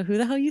don't know who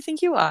the hell you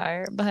think you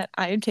are, but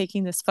I am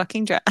taking this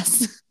fucking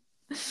dress.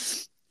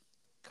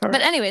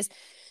 But anyways,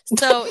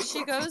 so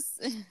she goes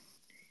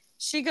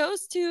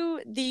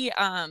to the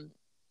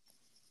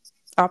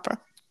opera.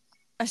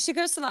 She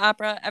goes to the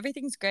opera.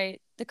 Everything's great.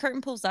 The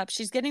curtain pulls up.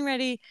 She's getting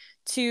ready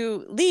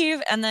to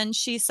leave, and then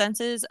she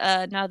senses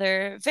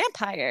another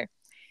vampire.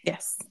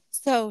 Yes.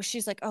 So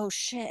she's like, oh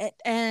shit.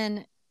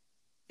 And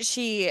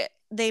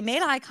they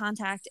made eye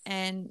contact,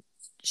 and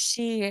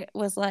she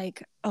was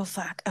like, oh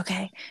fuck,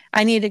 okay,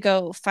 I need to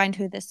go find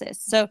who this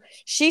is. So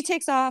she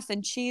takes off,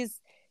 and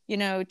she's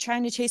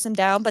trying to chase him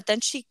down, but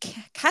then she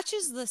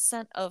catches the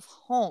scent of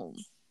home.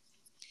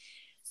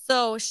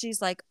 So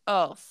she's like,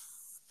 oh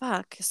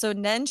fuck. So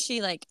then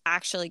she like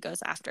actually goes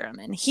after him,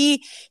 and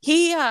he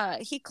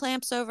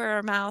clamps over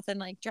her mouth and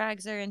like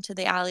drags her into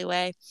the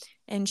alleyway,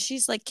 and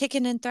she's like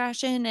kicking and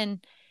thrashing,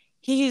 and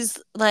he's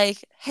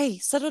like, hey,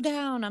 settle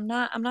down, I'm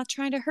not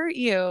trying to hurt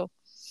you.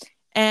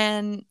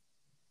 And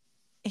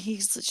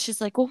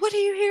she's like, well, what are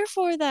you here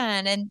for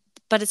then?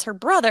 But it's her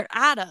brother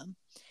Adam,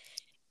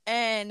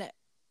 and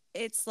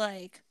it's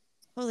like,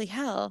 holy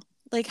hell,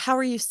 like, how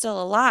are you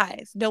still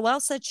alive?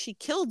 Noelle said she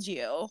killed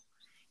you,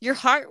 your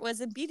heart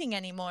wasn't beating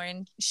anymore.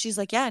 And she's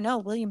like, yeah, no,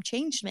 William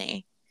changed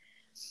me.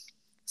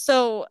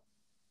 So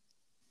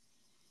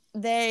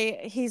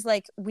he's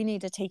like, we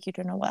need to take you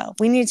to Noelle.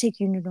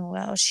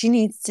 She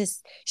needs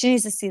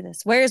to see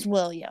this. Where's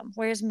William?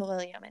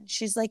 And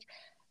she's like,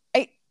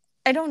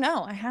 I don't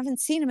know. I haven't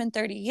seen him in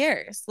 30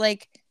 years.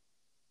 Like,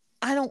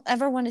 I don't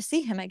ever want to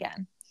see him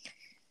again.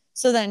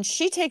 So then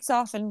she takes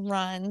off and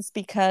runs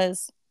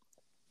because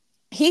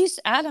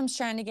Adam's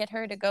trying to get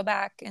her to go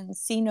back and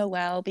see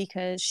Noelle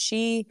because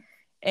she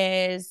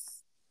is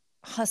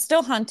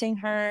still hunting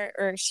her,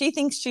 or she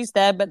thinks she's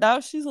dead, but now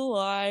she's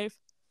alive.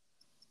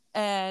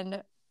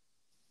 And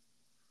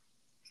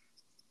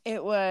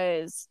it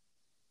was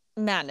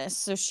madness.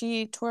 So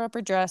she tore up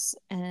her dress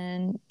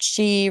and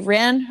she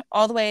ran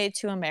all the way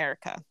to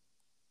America.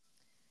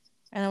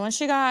 And then when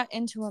she got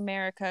into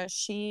America,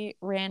 she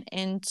ran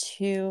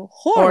into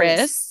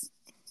Horace.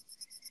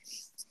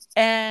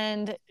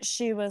 And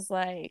she was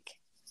like,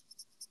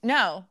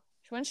 no.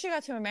 When she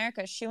got to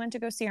America, she went to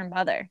go see her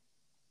mother.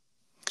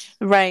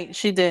 Right,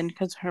 she did,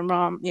 because her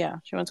mom,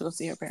 she went to go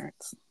see her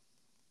parents.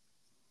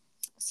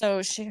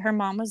 So her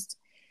mom was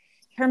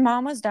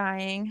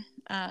dying,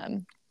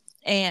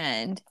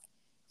 and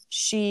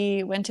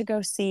she went to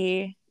go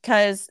see,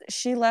 because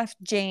she left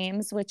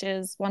James, which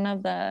is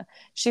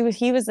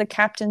he was the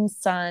captain's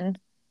son,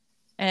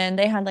 and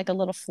they had like a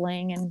little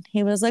fling, and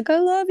he was like, I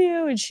love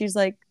you, and she's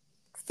like,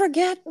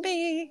 forget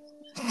me.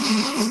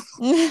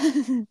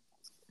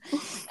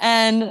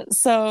 And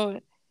so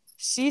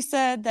she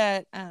said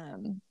that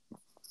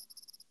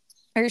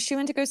or she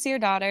went to go see her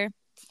daughter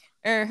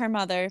or her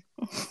mother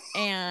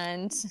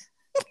and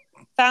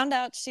found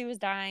out she was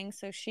dying.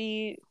 So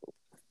she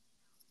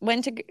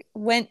went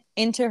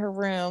into her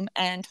room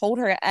and told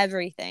her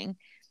everything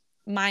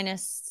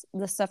minus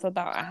the stuff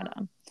about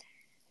Adam.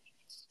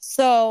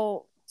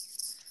 So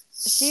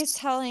she's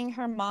telling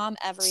her mom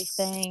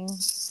everything,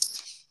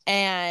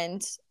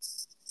 and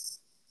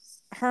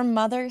her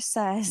mother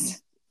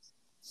says,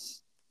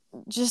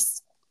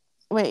 just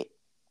wait,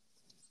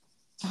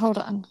 hold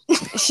on.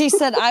 She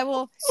says, I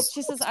will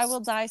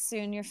die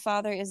soon. Your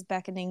father is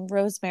beckoning.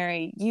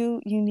 Rosemary,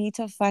 you need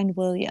to find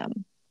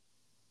William.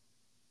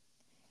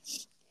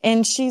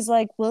 And she's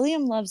like,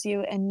 William loves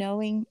you, and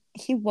knowing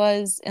he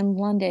was in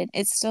London,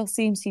 it still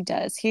seems he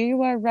does. Here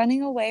you are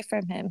running away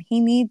from him. He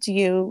needs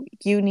you.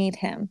 You need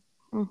him.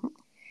 Mm-hmm.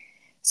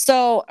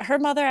 So her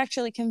mother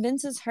actually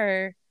convinces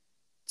her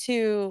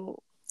to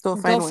go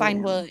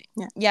find William.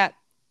 Yeah.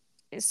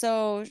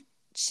 So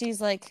she's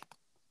like,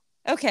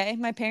 okay,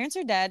 my parents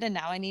are dead, and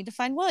now I need to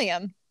find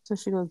William. So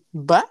she goes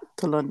back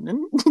to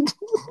London.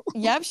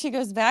 Yep, she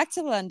goes back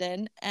to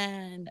London,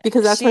 and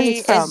because that's where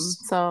he's from.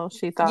 So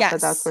she thought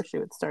that that's where she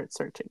would start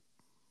searching.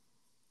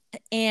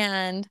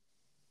 And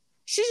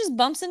she just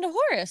bumps into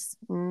Horace.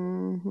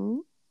 Mm-hmm.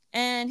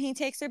 And he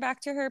takes her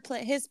back to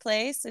his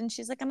place, and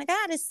she's like, oh my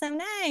God, it's so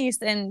nice.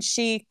 And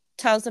she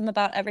tells him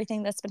about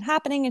everything that's been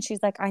happening, and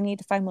she's like, I need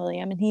to find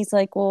William. And he's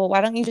like, well,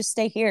 why don't you just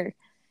stay here?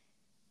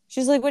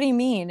 She's like, what do you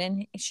mean?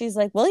 And she's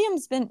like,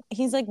 William's been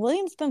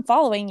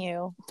following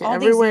you all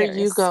everywhere these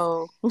years. You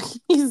go,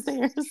 he's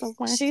there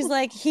somewhere. She's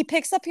like, he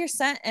picks up your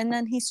scent, and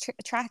then he's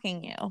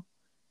tracking you.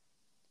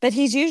 But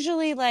he's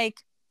usually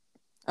like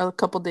a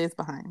couple days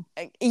behind.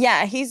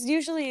 Yeah, he's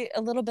usually a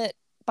little bit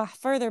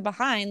further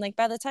behind. Like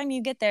by the time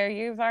you get there,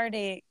 you've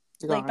already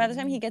gone. By the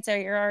time he gets there,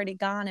 you're already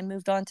gone and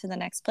moved on to the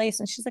next place.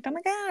 And she's like, oh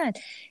my God.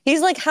 He's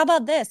like, how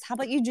about this? How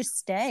about you just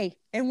stay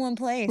in one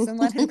place and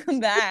let him come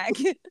back?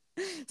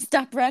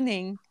 Stop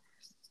running.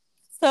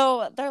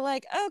 So they're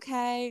like,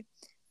 okay.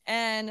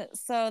 And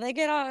so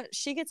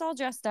she gets all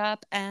dressed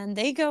up, and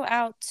they go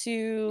out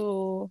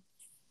to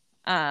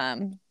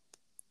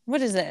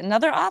what is it?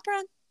 Another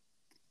opera?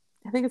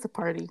 I think it's a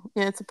party.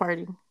 Yeah, it's a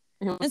party.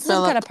 It's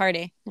some kind of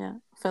party. Yeah,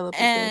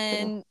 Philip.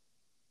 And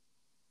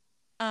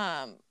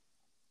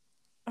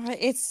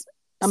it's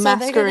a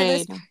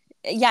masquerade.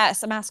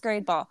 Yes, a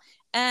masquerade ball.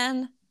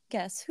 And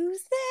guess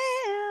who's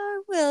there?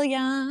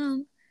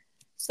 William.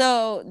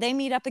 So they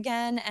meet up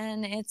again,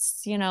 and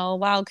it's,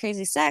 wild,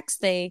 crazy sex.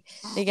 They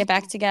get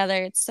back together.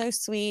 It's so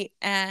sweet.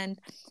 And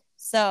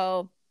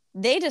so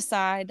they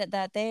decide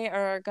that they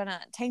are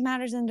gonna take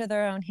matters into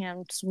their own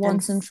hands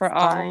once and for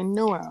all. Find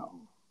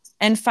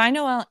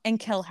Noelle and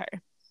kill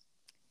her.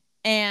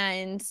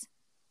 And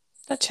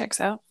that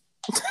checks out.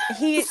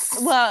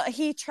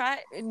 William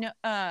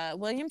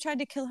tried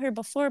to kill her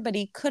before, but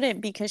he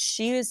couldn't because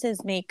she was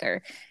his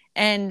maker,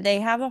 and they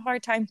have a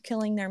hard time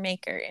killing their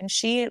maker. And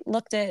she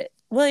looked at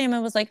William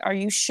and was like, are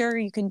you sure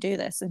you can do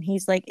this? And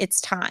he's like, it's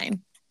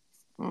time.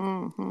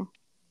 Mm-hmm.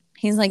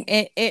 He's like,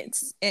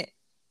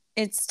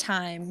 it's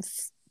time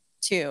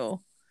to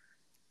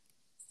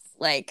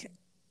like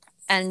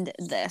end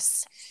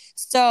this.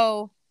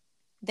 So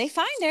they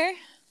find her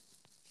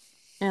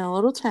in a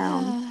little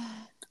town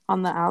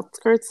on the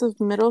outskirts of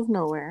middle of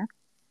nowhere.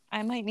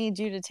 I might need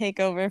you to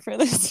take over for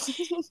this.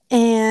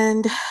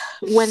 And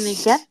when they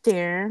get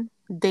there,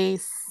 they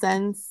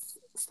sense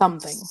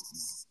something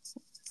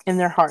in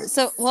their hearts.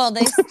 So,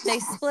 they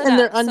split in up.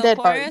 Their undead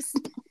hearts.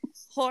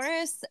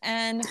 Horace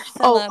and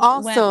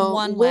Philip went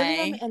one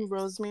William way. and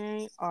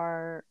Rosemary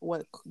are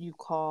what you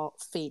call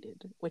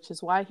fated, which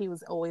is why he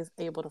was always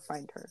able to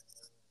find her.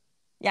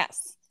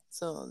 Yes.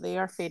 So they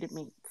are fated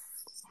mates.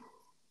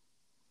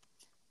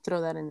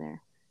 Throw that in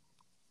there.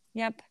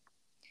 Yep.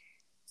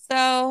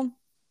 So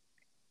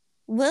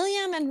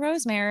William and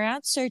Rosemary are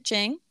out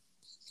searching,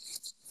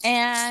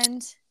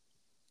 and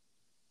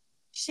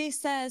she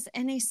says,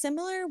 in a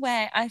similar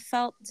way, I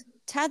felt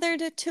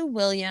tethered to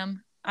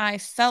William. I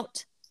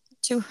felt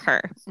to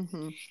her.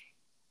 Mm-hmm.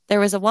 There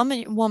was a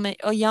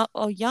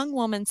young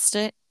woman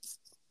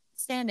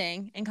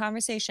standing in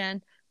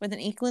conversation with an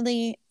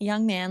equally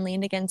young man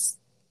leaned against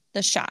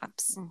the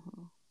shops.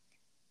 Mm-hmm.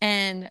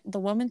 And the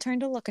woman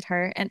turned to look at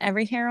her, and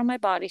every hair on my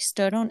body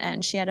stood on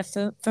end. She had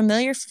a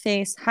familiar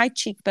face, high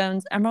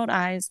cheekbones, emerald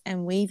eyes,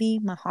 and wavy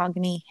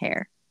mahogany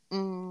hair.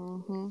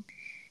 Mm-hmm.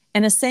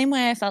 In the same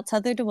way I felt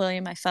tethered to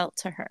William, I felt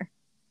to her.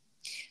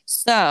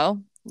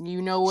 So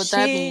you know what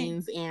that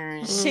means,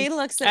 Erin. She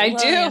looks at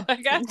William. I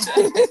do. I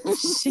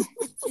gotcha.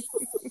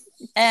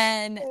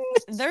 And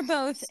they're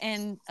both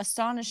in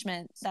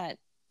astonishment that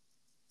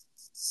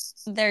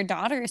their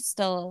daughter is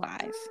still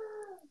alive.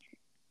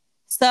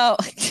 So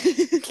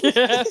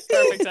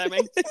perfect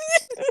timing.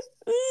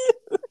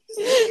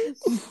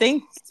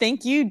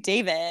 Thank you,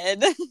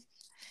 David.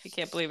 I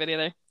can't believe it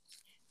either.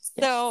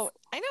 So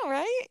I know,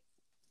 right?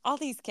 All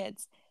these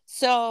kids.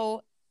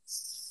 So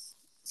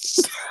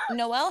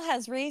Noelle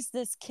has raised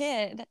this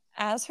kid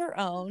as her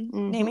own,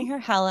 naming her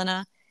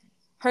Helena.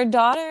 Her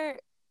daughter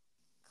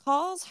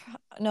calls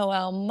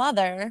Noelle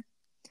mother.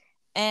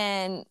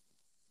 And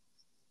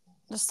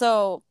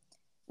so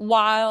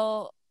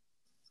while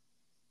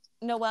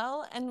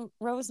Noelle and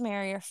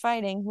Rosemary are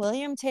fighting,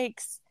 William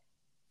takes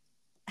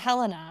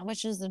Helena,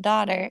 which is the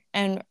daughter,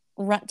 and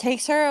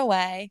takes her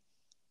away.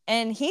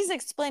 And he's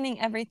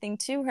explaining everything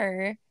to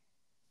her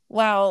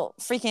while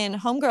freaking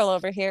homegirl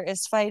over here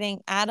is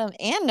fighting Adam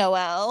and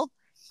Noelle.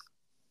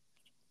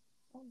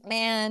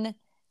 Man,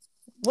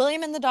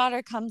 William and the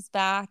daughter comes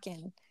back,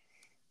 and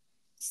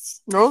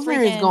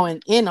Rosemary's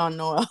going in on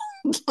Noelle.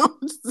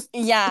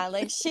 Yeah,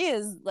 like she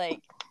is like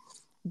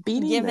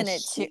beating giving the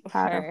it to shit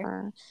out of her.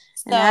 her.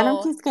 So, and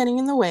Adam keeps getting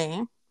in the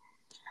way.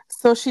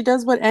 So she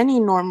does what any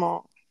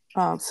normal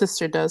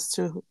sister does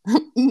to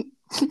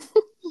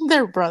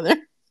their brother.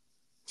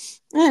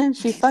 And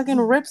she fucking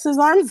rips his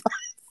arms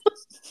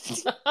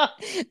off.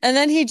 And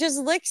then he just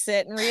licks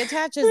it and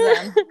reattaches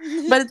them.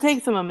 But it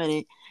takes him a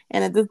minute.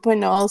 And at this point,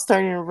 Noelle's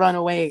starting to run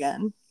away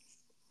again.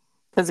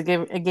 Because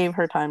it gave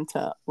her time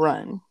to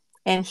run.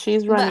 And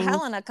she's running. But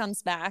Helena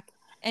comes back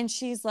and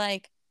she's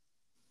like,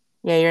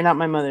 yeah, you're not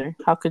my mother.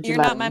 How could you You're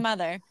lie not to my me?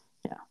 mother.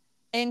 Yeah.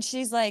 And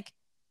she's like,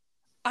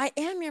 I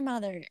am your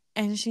mother.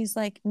 And she's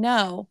like,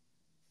 no.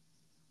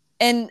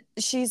 And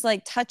she's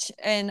like, touch.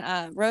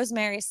 And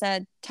Rosemary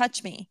said,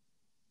 touch me.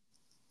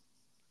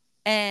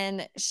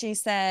 And she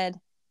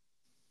said,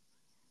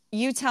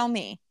 you tell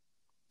me.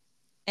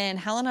 And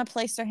Helena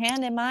placed her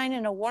hand in mine,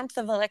 and a warmth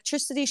of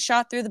electricity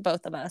shot through the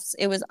both of us.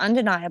 It was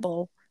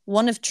undeniable.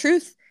 One of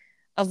truth,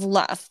 of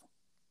love.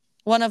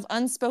 One of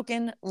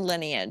unspoken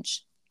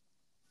lineage.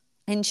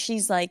 And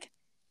she's like,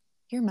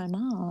 you're my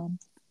mom.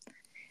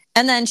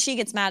 And then she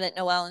gets mad at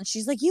Noelle, and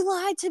she's like, you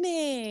lied to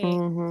me.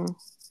 Mm-hmm.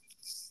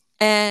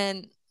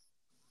 And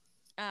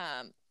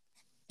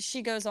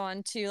she goes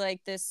on to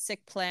like this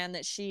sick plan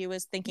that she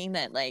was thinking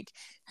that like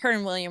her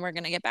and William were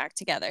going to get back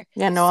together.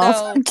 Yeah,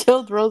 Noelle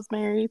killed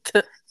Rosemary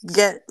to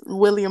get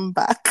William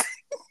back.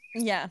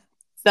 Yeah.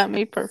 That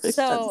made perfect sense.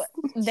 So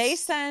they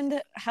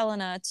send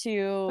Helena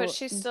to... But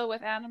she's still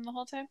with Adam the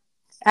whole time?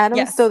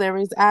 Adam's still there.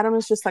 Adam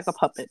is just like a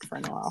puppet for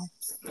Noelle.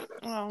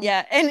 Oh.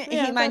 Yeah, and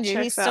he, mind you,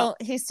 he's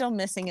still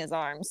missing his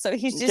arms, so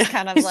he's just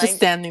kind of like just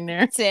standing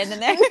there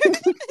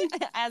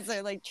as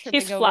they're like tripping.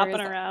 He's flopping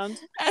around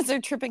as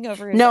they're tripping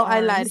over his No, arms. I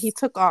lied. He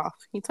took off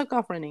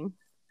running.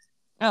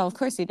 Oh, of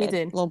course he did. He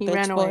did. Little he bitch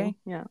ran boy. Away.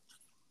 Yeah.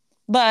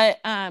 But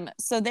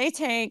so they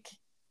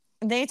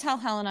tell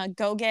Helena,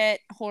 go get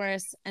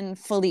Horace and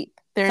Philippe.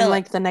 They're in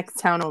like the next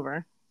town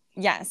over.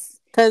 Yes.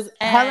 Because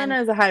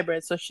Helena is a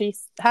hybrid, so she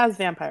has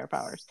vampire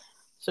powers.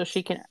 So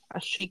she can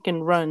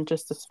run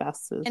just as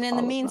fast as. And in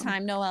the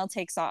meantime, Noelle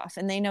takes off,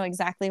 and they know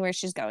exactly where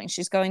she's going.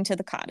 She's going to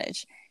the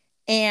cottage.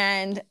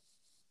 And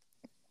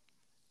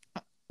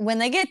when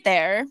they get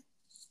there,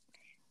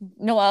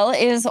 Noelle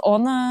is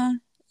on the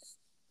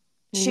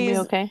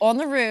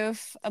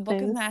roof, a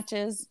book of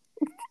matches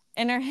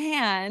in her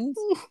hand.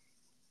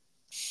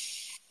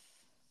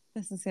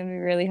 This is going to be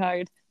really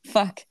hard.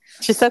 Fuck.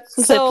 She sets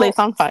the place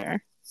on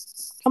fire.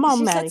 Come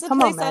on, Maddie.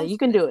 Come on, Maddie. You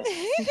can do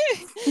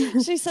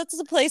it. She sets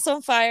the place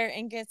on fire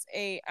and gets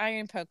a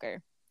iron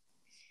poker.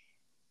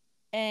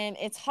 And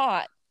it's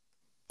hot.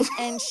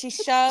 And she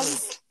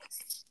shoves...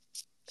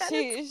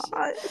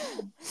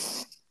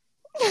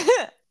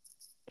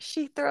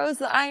 She throws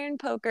the iron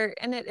poker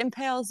and it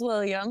impales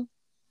William.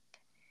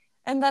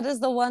 And that is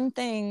the one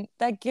thing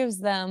that gives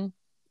them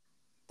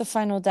the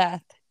final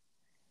death.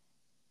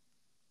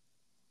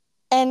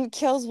 And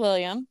kills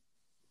William.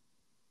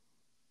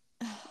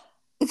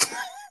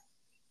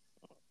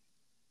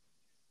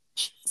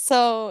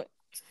 So,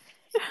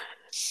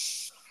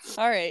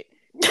 all right,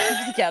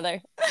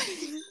 together.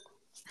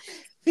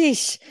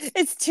 Beesh,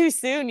 it's too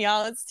soon,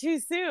 y'all. It's too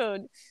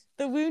soon.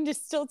 The wound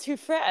is still too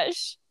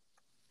fresh.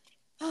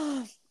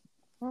 Oh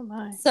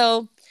my.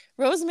 So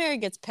Rosemary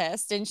gets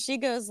pissed and she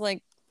goes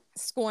like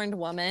scorned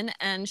woman,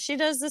 and she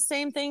does the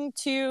same thing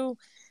to...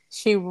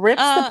 She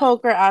rips the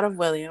poker out of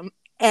William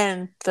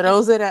and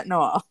throws it at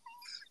Noelle.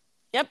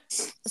 Yep.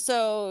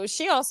 So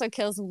she also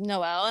kills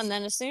Noelle, and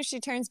then as soon as she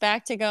turns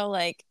back to go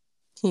like...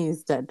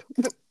 He's dead.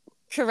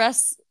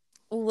 Caress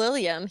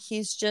William,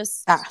 he's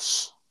just...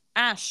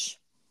 Ash.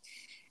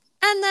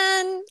 And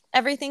then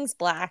everything's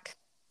black.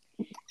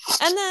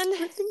 And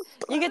then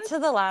you get to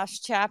the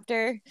last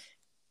chapter,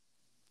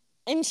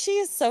 and she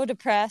is so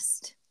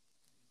depressed.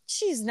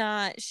 She's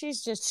not.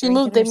 She's just... They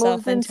moved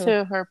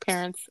into her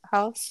parents'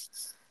 house.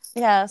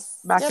 Yes.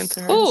 Back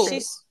into her.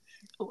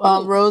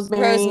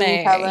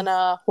 Rosemary,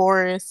 Helena,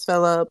 Horace,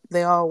 Philip,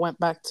 they all went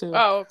back to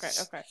her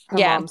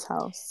mom's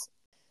house.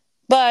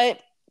 But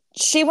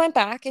she went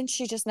back and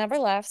she just never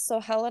left. So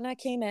Helena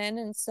came in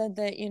and said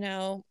that,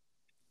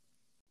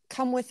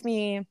 come with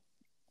me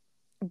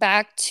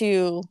back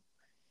to...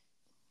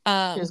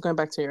 she was going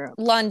back to Europe.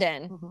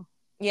 London. Mm-hmm.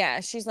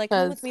 Yeah, she's like,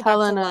 come with me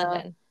Helena back to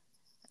London.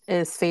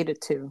 Is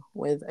fated to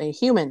with a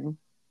human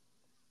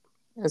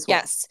as well.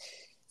 Yes.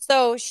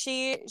 So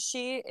she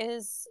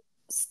is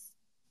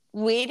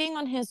waiting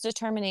on his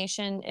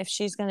determination if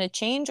she's going to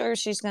change or if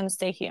she's going to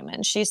stay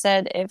human. She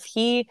said if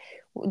he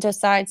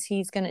decides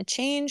he's going to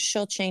change,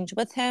 she'll change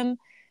with him.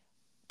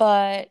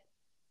 But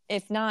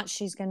if not,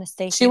 she's going to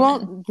stay She human.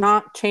 won't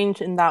not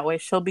change in that way.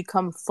 She'll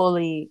become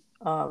fully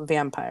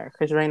vampire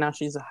because right now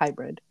she's a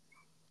hybrid.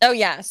 Oh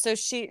yeah, so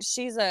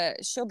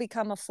she'll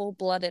become a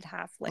full-blooded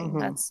halfling. Mm-hmm.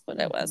 That's what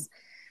it was.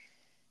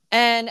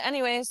 And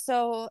anyway,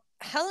 so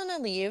Helena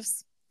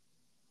leaves,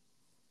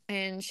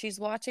 and she's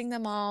watching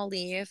them all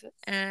leave,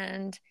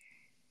 and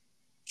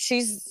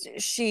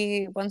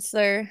once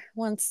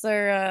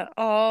they're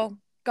all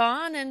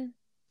gone, and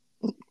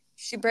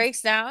she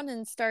breaks down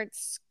and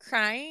starts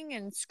crying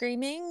and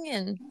screaming.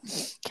 And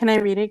can I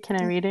read it?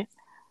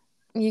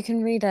 You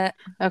can read it.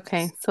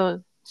 Okay,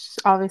 so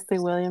obviously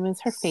William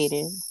is her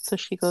fated, so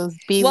she goes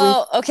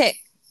okay,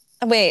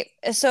 wait,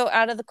 so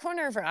out of the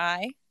corner of her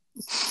eye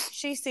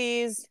she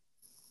sees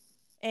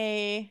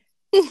a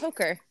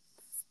poker.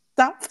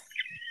 Stop.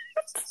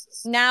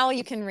 Now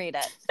you can read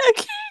it.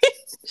 Okay.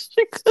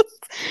 She goes,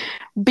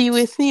 be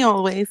with me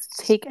always,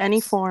 take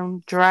any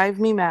form, drive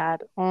me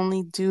mad,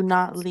 only do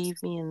not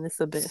leave me in this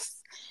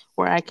abyss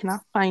where I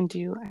cannot find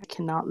you. I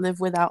cannot live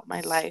without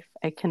my life.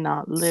 I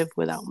cannot live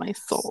without my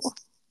soul.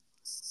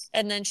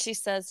 And then she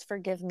says,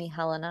 forgive me,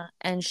 Helena.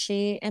 And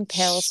she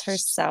impales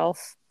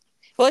herself.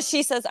 Well,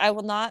 she says, I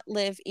will not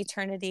live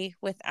eternity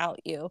without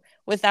you.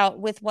 With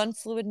one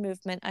fluid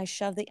movement, I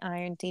shove the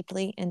iron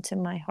deeply into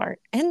my heart.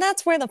 And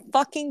that's where the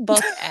fucking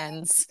book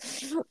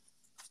ends.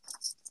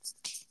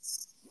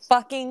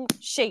 Fucking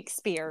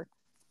Shakespeare.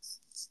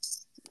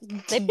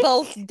 They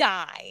both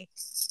die.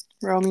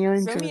 Romeo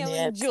and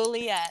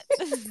Juliet.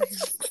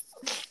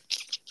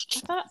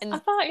 I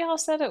thought y'all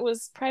said it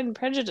was Pride and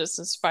Prejudice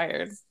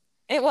inspired.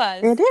 It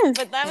was. It is.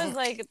 But that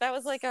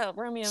was like a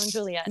Romeo and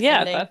Juliet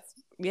ending.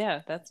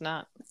 Yeah, that's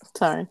not.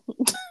 Sorry.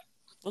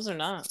 Those are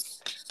not.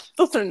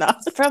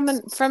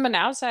 From an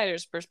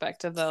outsider's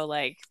perspective, though,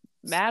 like,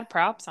 mad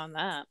props on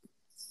that.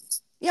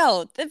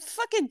 Yo, that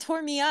fucking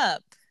tore me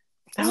up.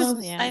 That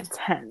was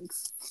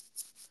intense.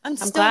 I'm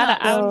glad.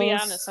 I'm gonna be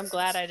honest. I'm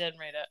glad I didn't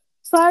read it.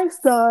 5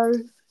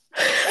 stars.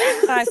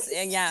 5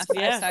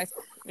 stars.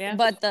 Yeah.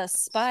 But the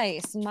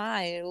spice,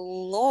 my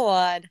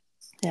lord.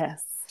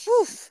 Yes.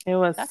 Whew.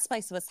 That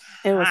spice was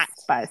hot. It was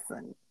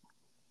spicy.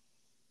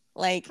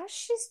 Like, how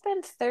she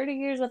spent 30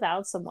 years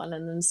without someone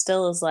and then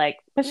still is like,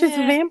 but she's a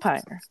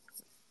vampire.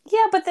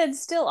 Yeah, but then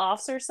still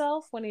offs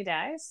herself when he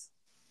dies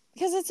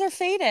because it's her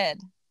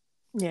fated.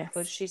 Yes,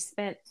 but she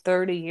spent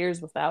 30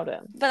 years without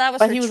him. But that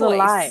was her he choice. was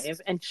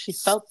alive, and she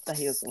felt that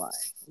he was alive.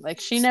 Like,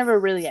 she never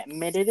really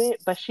admitted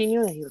it, but she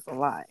knew that he was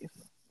alive.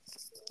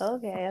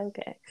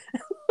 Okay.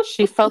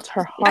 She felt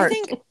her heart,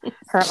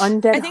 her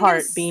undead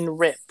heart being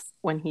ripped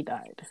when he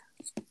died.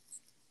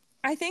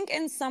 I think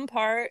in some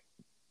part,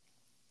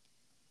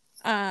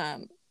 I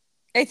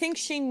think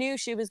she knew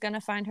she was going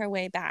to find her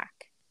way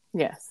back.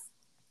 Yes.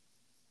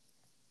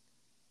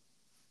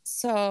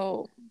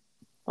 So,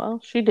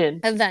 well, she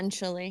did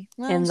eventually.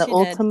 Well, in the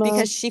Ultima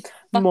because she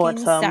fucking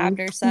stabbed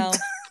herself.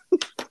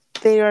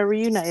 They are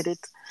reunited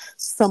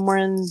somewhere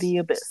in the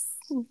abyss.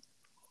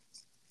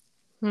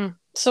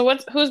 So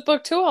who's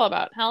book 2 all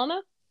about?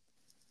 Helena?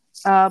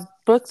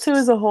 Book 2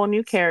 is a whole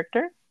new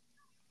character.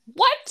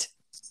 What?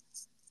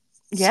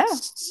 Yeah.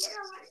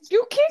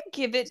 You can't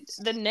give it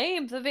the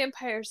name, The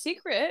Vampire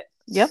Secret.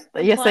 Yep.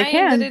 Yes, I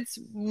can. That it's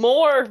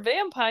more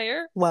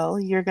vampire. Well,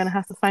 you're gonna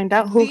have to find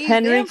out who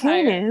Henry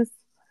Kane is.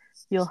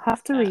 You'll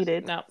have to read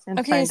it. No. And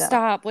okay, find stop.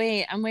 Out.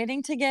 Wait, I'm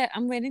waiting to get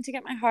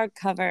my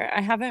hardcover.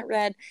 I haven't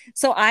read,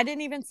 so I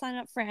didn't even sign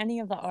up for any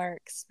of the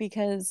arcs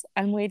because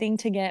I'm waiting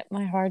to get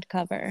my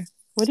hardcover.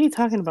 What are you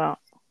talking about?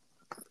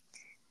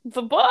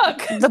 The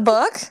book. The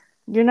book?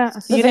 You're not.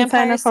 You didn't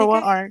sign up for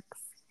what arcs?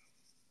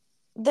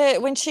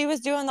 When she was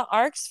doing the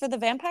arcs for the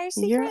Vampire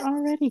Secret? You're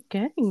already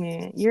getting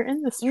it. You're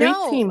in the street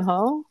team,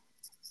 ho.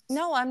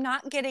 No, I'm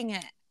not getting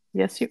it.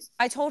 Yes, you.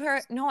 I told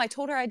her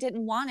I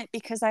didn't want it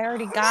because I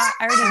already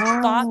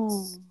bought.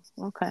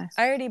 Okay.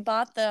 I already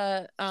bought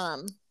the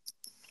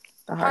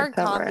hard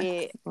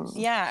copy.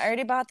 Yeah, I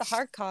already bought the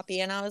hard copy,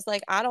 and I was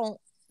like,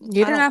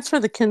 You didn't ask for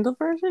the Kindle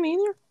version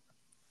either?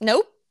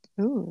 Nope.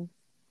 Ooh.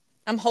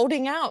 I'm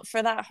holding out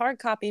for that hard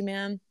copy,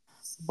 man.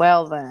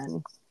 Well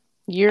then,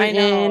 you're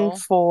in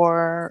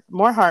for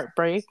more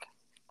heartbreak.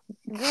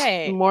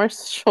 Great. More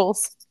soul.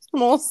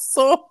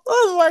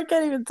 I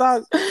can't even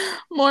talk.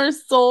 More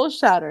soul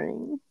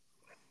shattering.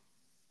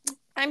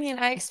 I mean,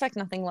 I expect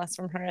nothing less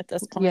from her at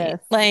this point.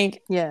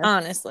 Yes.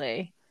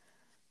 Honestly.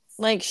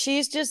 Like,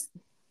 she's just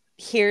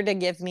here to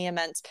give me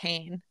immense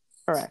pain.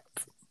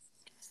 Correct.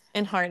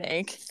 And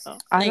heartache.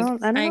 I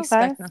don't know,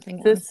 expect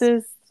nothing else.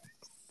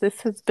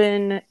 This has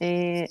been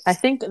I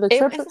think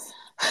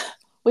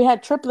we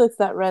had triplets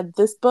that read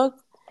this book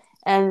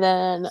and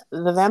then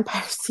The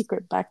Vampire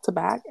Secret back to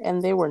back,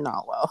 and they were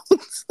not well.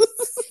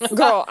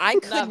 Girl, I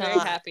could not. Very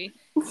happy.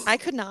 I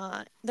could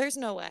not. There's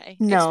no way.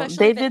 No,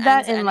 they did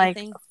that in like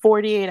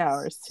 48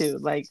 hours too,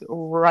 like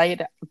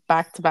right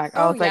back to back.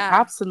 I was like,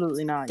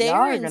 absolutely not. They Y'all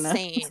are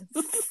insane.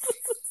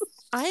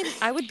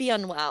 I would be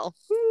unwell.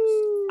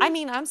 I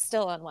mean, I'm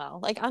still unwell.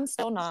 Like, I'm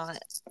still not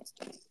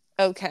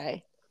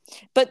okay.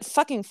 But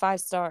fucking 5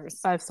 stars.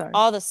 5 stars.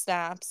 All the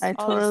snaps. That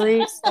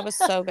was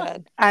so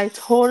good. I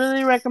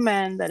totally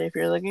recommend that if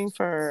you're looking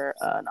for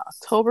an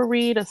October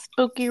read, a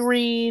spooky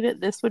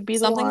read, this would be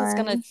something the one.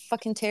 That's gonna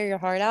fucking tear your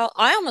heart out.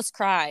 I almost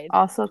cried.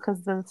 Also,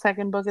 because the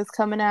second book is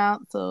coming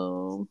out,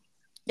 so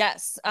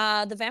yes,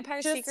 the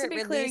Vampire Just Secret to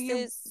be clear,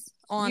 releases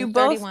on you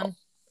 31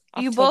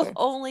 You October. both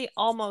only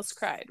almost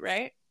cried,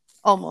 right?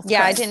 Almost.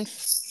 Yeah, cried. I didn't.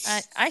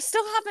 I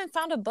still haven't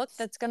found a book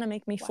that's gonna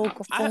make me full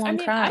on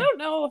cry. I don't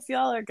know if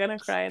y'all are gonna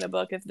cry in a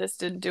book if this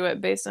didn't do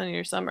it based on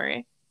your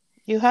summary.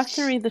 You have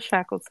to read The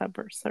Shackled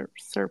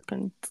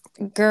Serpent.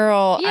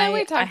 Girl, yeah,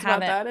 we talked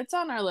about that. It's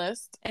on our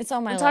list. It's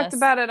on my list. We talked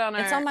about it on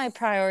our... It's on my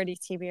priority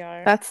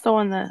TBR. That's the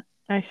one that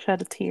I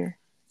shed a tear.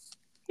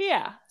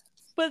 Yeah.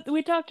 But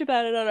we talked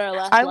about it on our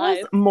last I live.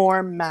 was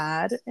more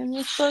mad in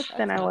this book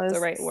than I was the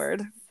right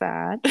word.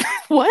 Sad.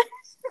 What?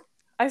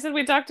 I said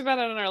we talked about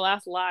it on our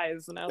last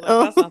lives, and I was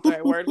like, that's not the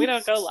right word. We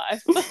don't go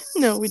live.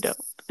 No, we don't.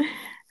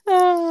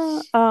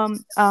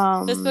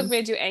 This book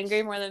made you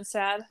angry more than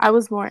sad? I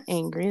was more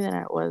angry than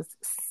I was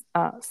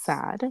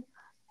sad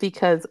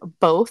because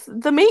both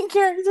the main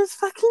characters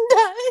fucking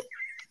died.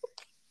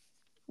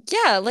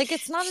 Yeah, like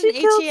it's not an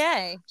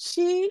HEA.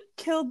 She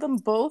killed them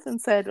both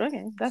and said,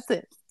 okay, that's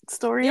it.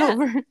 Story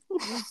over.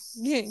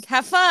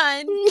 Have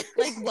fun.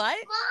 Like, what?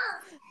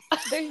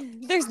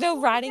 There's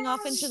no riding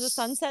off into the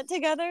sunset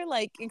together.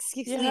 Like,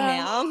 excuse me,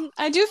 ma'am.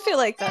 I do feel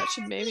like that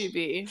should maybe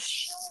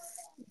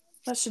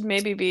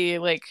be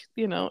like,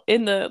 you know,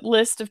 in the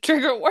list of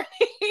trigger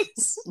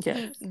warnings.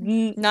 Yeah.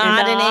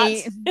 Not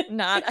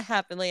a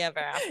happily ever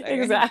after.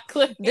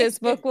 Exactly. This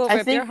book will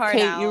rip your heart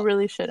Kate, out. You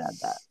really should add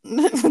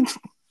that.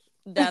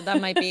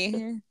 that might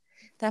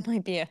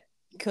be a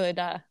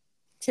good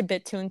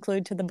tidbit to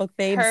include to the book,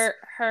 babes.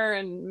 Her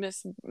and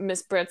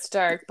Miss Britt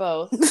Stark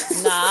both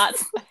not.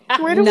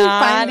 Where do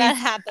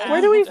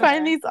we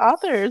find these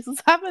authors?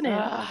 What's happening?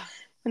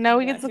 And now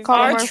we get to call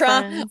our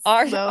friends.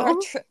 Our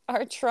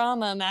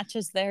trauma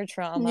matches their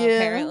trauma,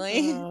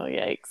 apparently. Oh,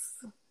 yikes.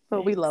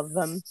 But we love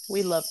them.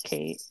 We love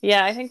Kate.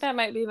 Yeah, I think that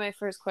might be my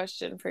first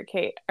question for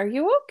Kate. Are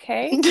you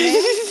okay?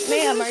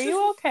 Ma'am, are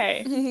you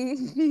okay?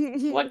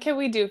 What can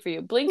we do for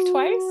you? Blink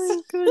twice? Oh,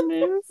 my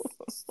goodness.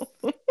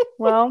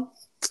 Well,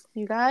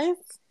 you guys.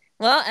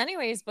 Well,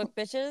 anyways, book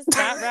bitches,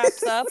 that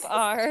wraps up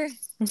our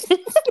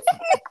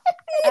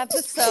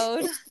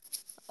episode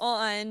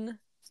on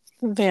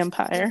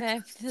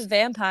Vampyre.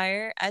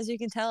 As you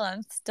can tell,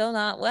 I'm still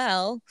not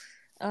well.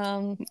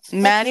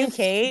 Maddie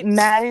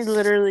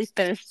literally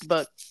finished the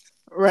book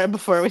right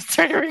before we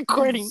started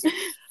recording.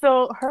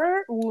 So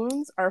her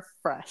wounds are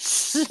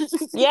fresh.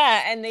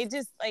 Yeah, and they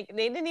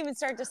didn't even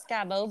start to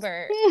scab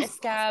over,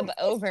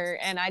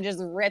 and I just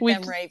ripped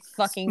them right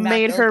fucking back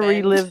made her open.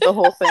 relive the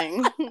whole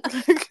thing.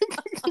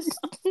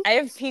 I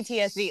have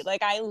PTSD.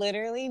 Like, I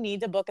literally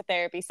need to book a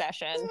therapy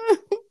session.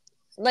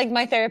 Like,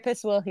 my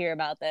therapist will hear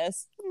about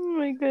this. Oh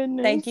my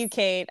goodness. Thank you,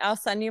 Kate. I'll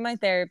send you my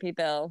therapy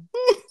bill.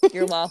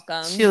 You're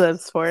welcome. She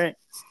lives for it.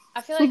 I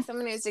feel like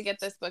someone needs to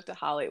get this book to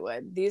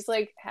Hollywood. These,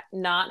 like,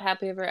 not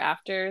happy ever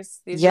afters.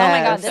 These Oh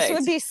my god, this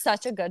would be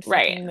such a good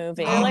fucking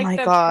movie. They're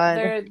like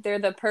god. They're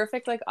the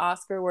perfect, like,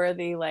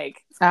 Oscar-worthy,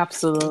 like...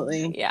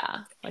 Absolutely.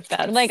 Yeah. Like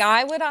that. Like,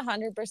 I would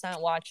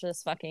 100% watch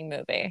this fucking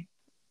movie.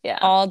 Yeah.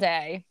 All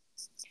day.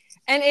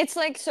 And it's,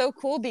 like, so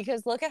cool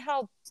because look at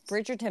how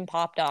Bridgerton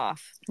popped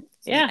off.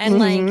 Yeah. And,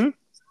 like...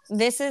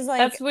 This is like...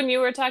 That's when you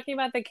were talking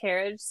about the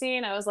carriage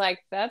scene. I was like,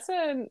 that's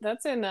in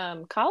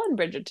Colin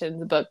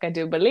Bridgerton's book, I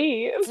do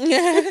believe.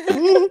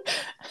 I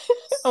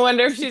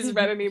wonder if she's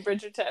read any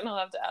Bridgerton. I'll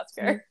have to ask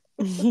her.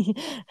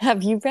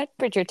 Have you read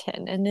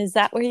Bridgerton? And is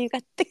that where you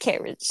got the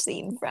carriage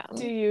scene from?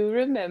 Do you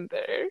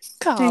remember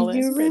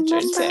Colin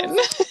Bridgerton?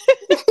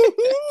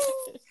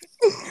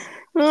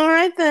 All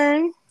right,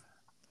 then.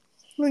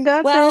 We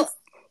got this.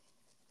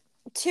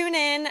 Tune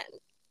in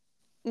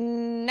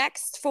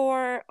next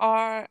for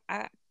our...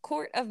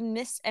 Court of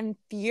Mist and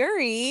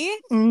Fury.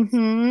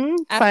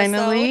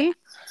 Finally,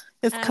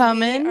 it's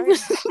coming.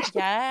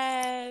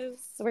 Yes,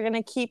 we're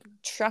gonna keep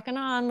trucking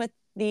on with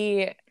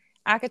the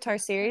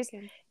ACOTAR series.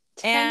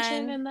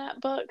 Tension in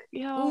that book,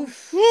 yo.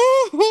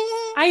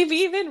 I've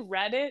even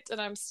read it, and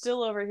I'm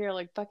still over here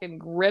like fucking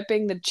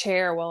gripping the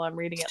chair while I'm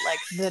reading it. Like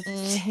the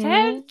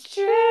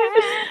tension.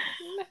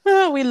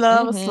 We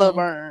love a slow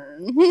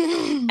burn.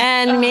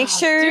 And make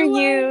sure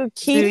you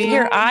keep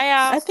your eye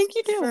out. I think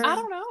you do. I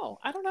don't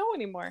know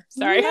anymore.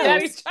 Sorry,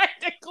 Daddy's trying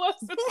to close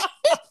the top.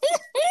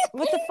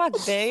 What the fuck,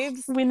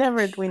 babes? We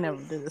never do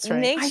this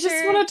right. I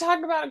just want to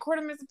talk about A Court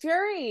of Mist and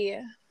Fury.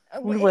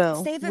 We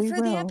will. Save it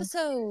for the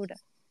episode.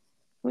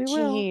 We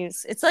will.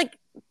 Jeez. It's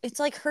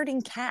like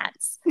herding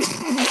cats.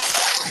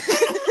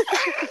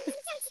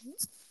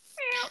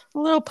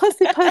 Little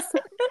pussy.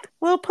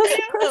 Little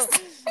pussy.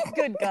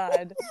 Good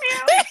God.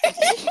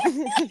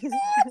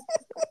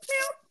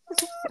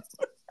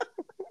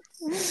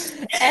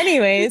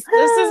 Anyways,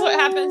 this is what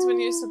happens when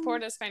you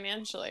support us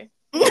financially.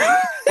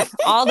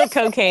 All the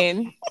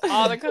cocaine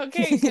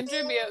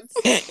contributes.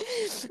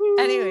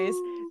 Anyways,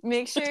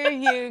 Make sure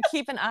you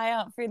keep an eye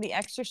out for the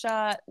extra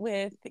shot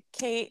with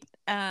Kate.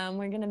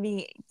 We're going to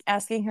be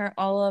asking her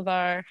all of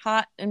our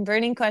hot and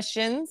burning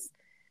questions.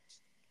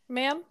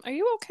 Ma'am, are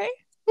you okay?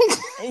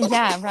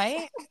 Yeah,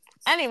 right?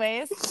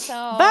 Anyways, so...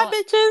 Bye,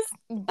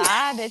 bitches.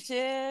 Bye,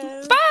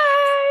 bitches.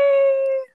 Bye!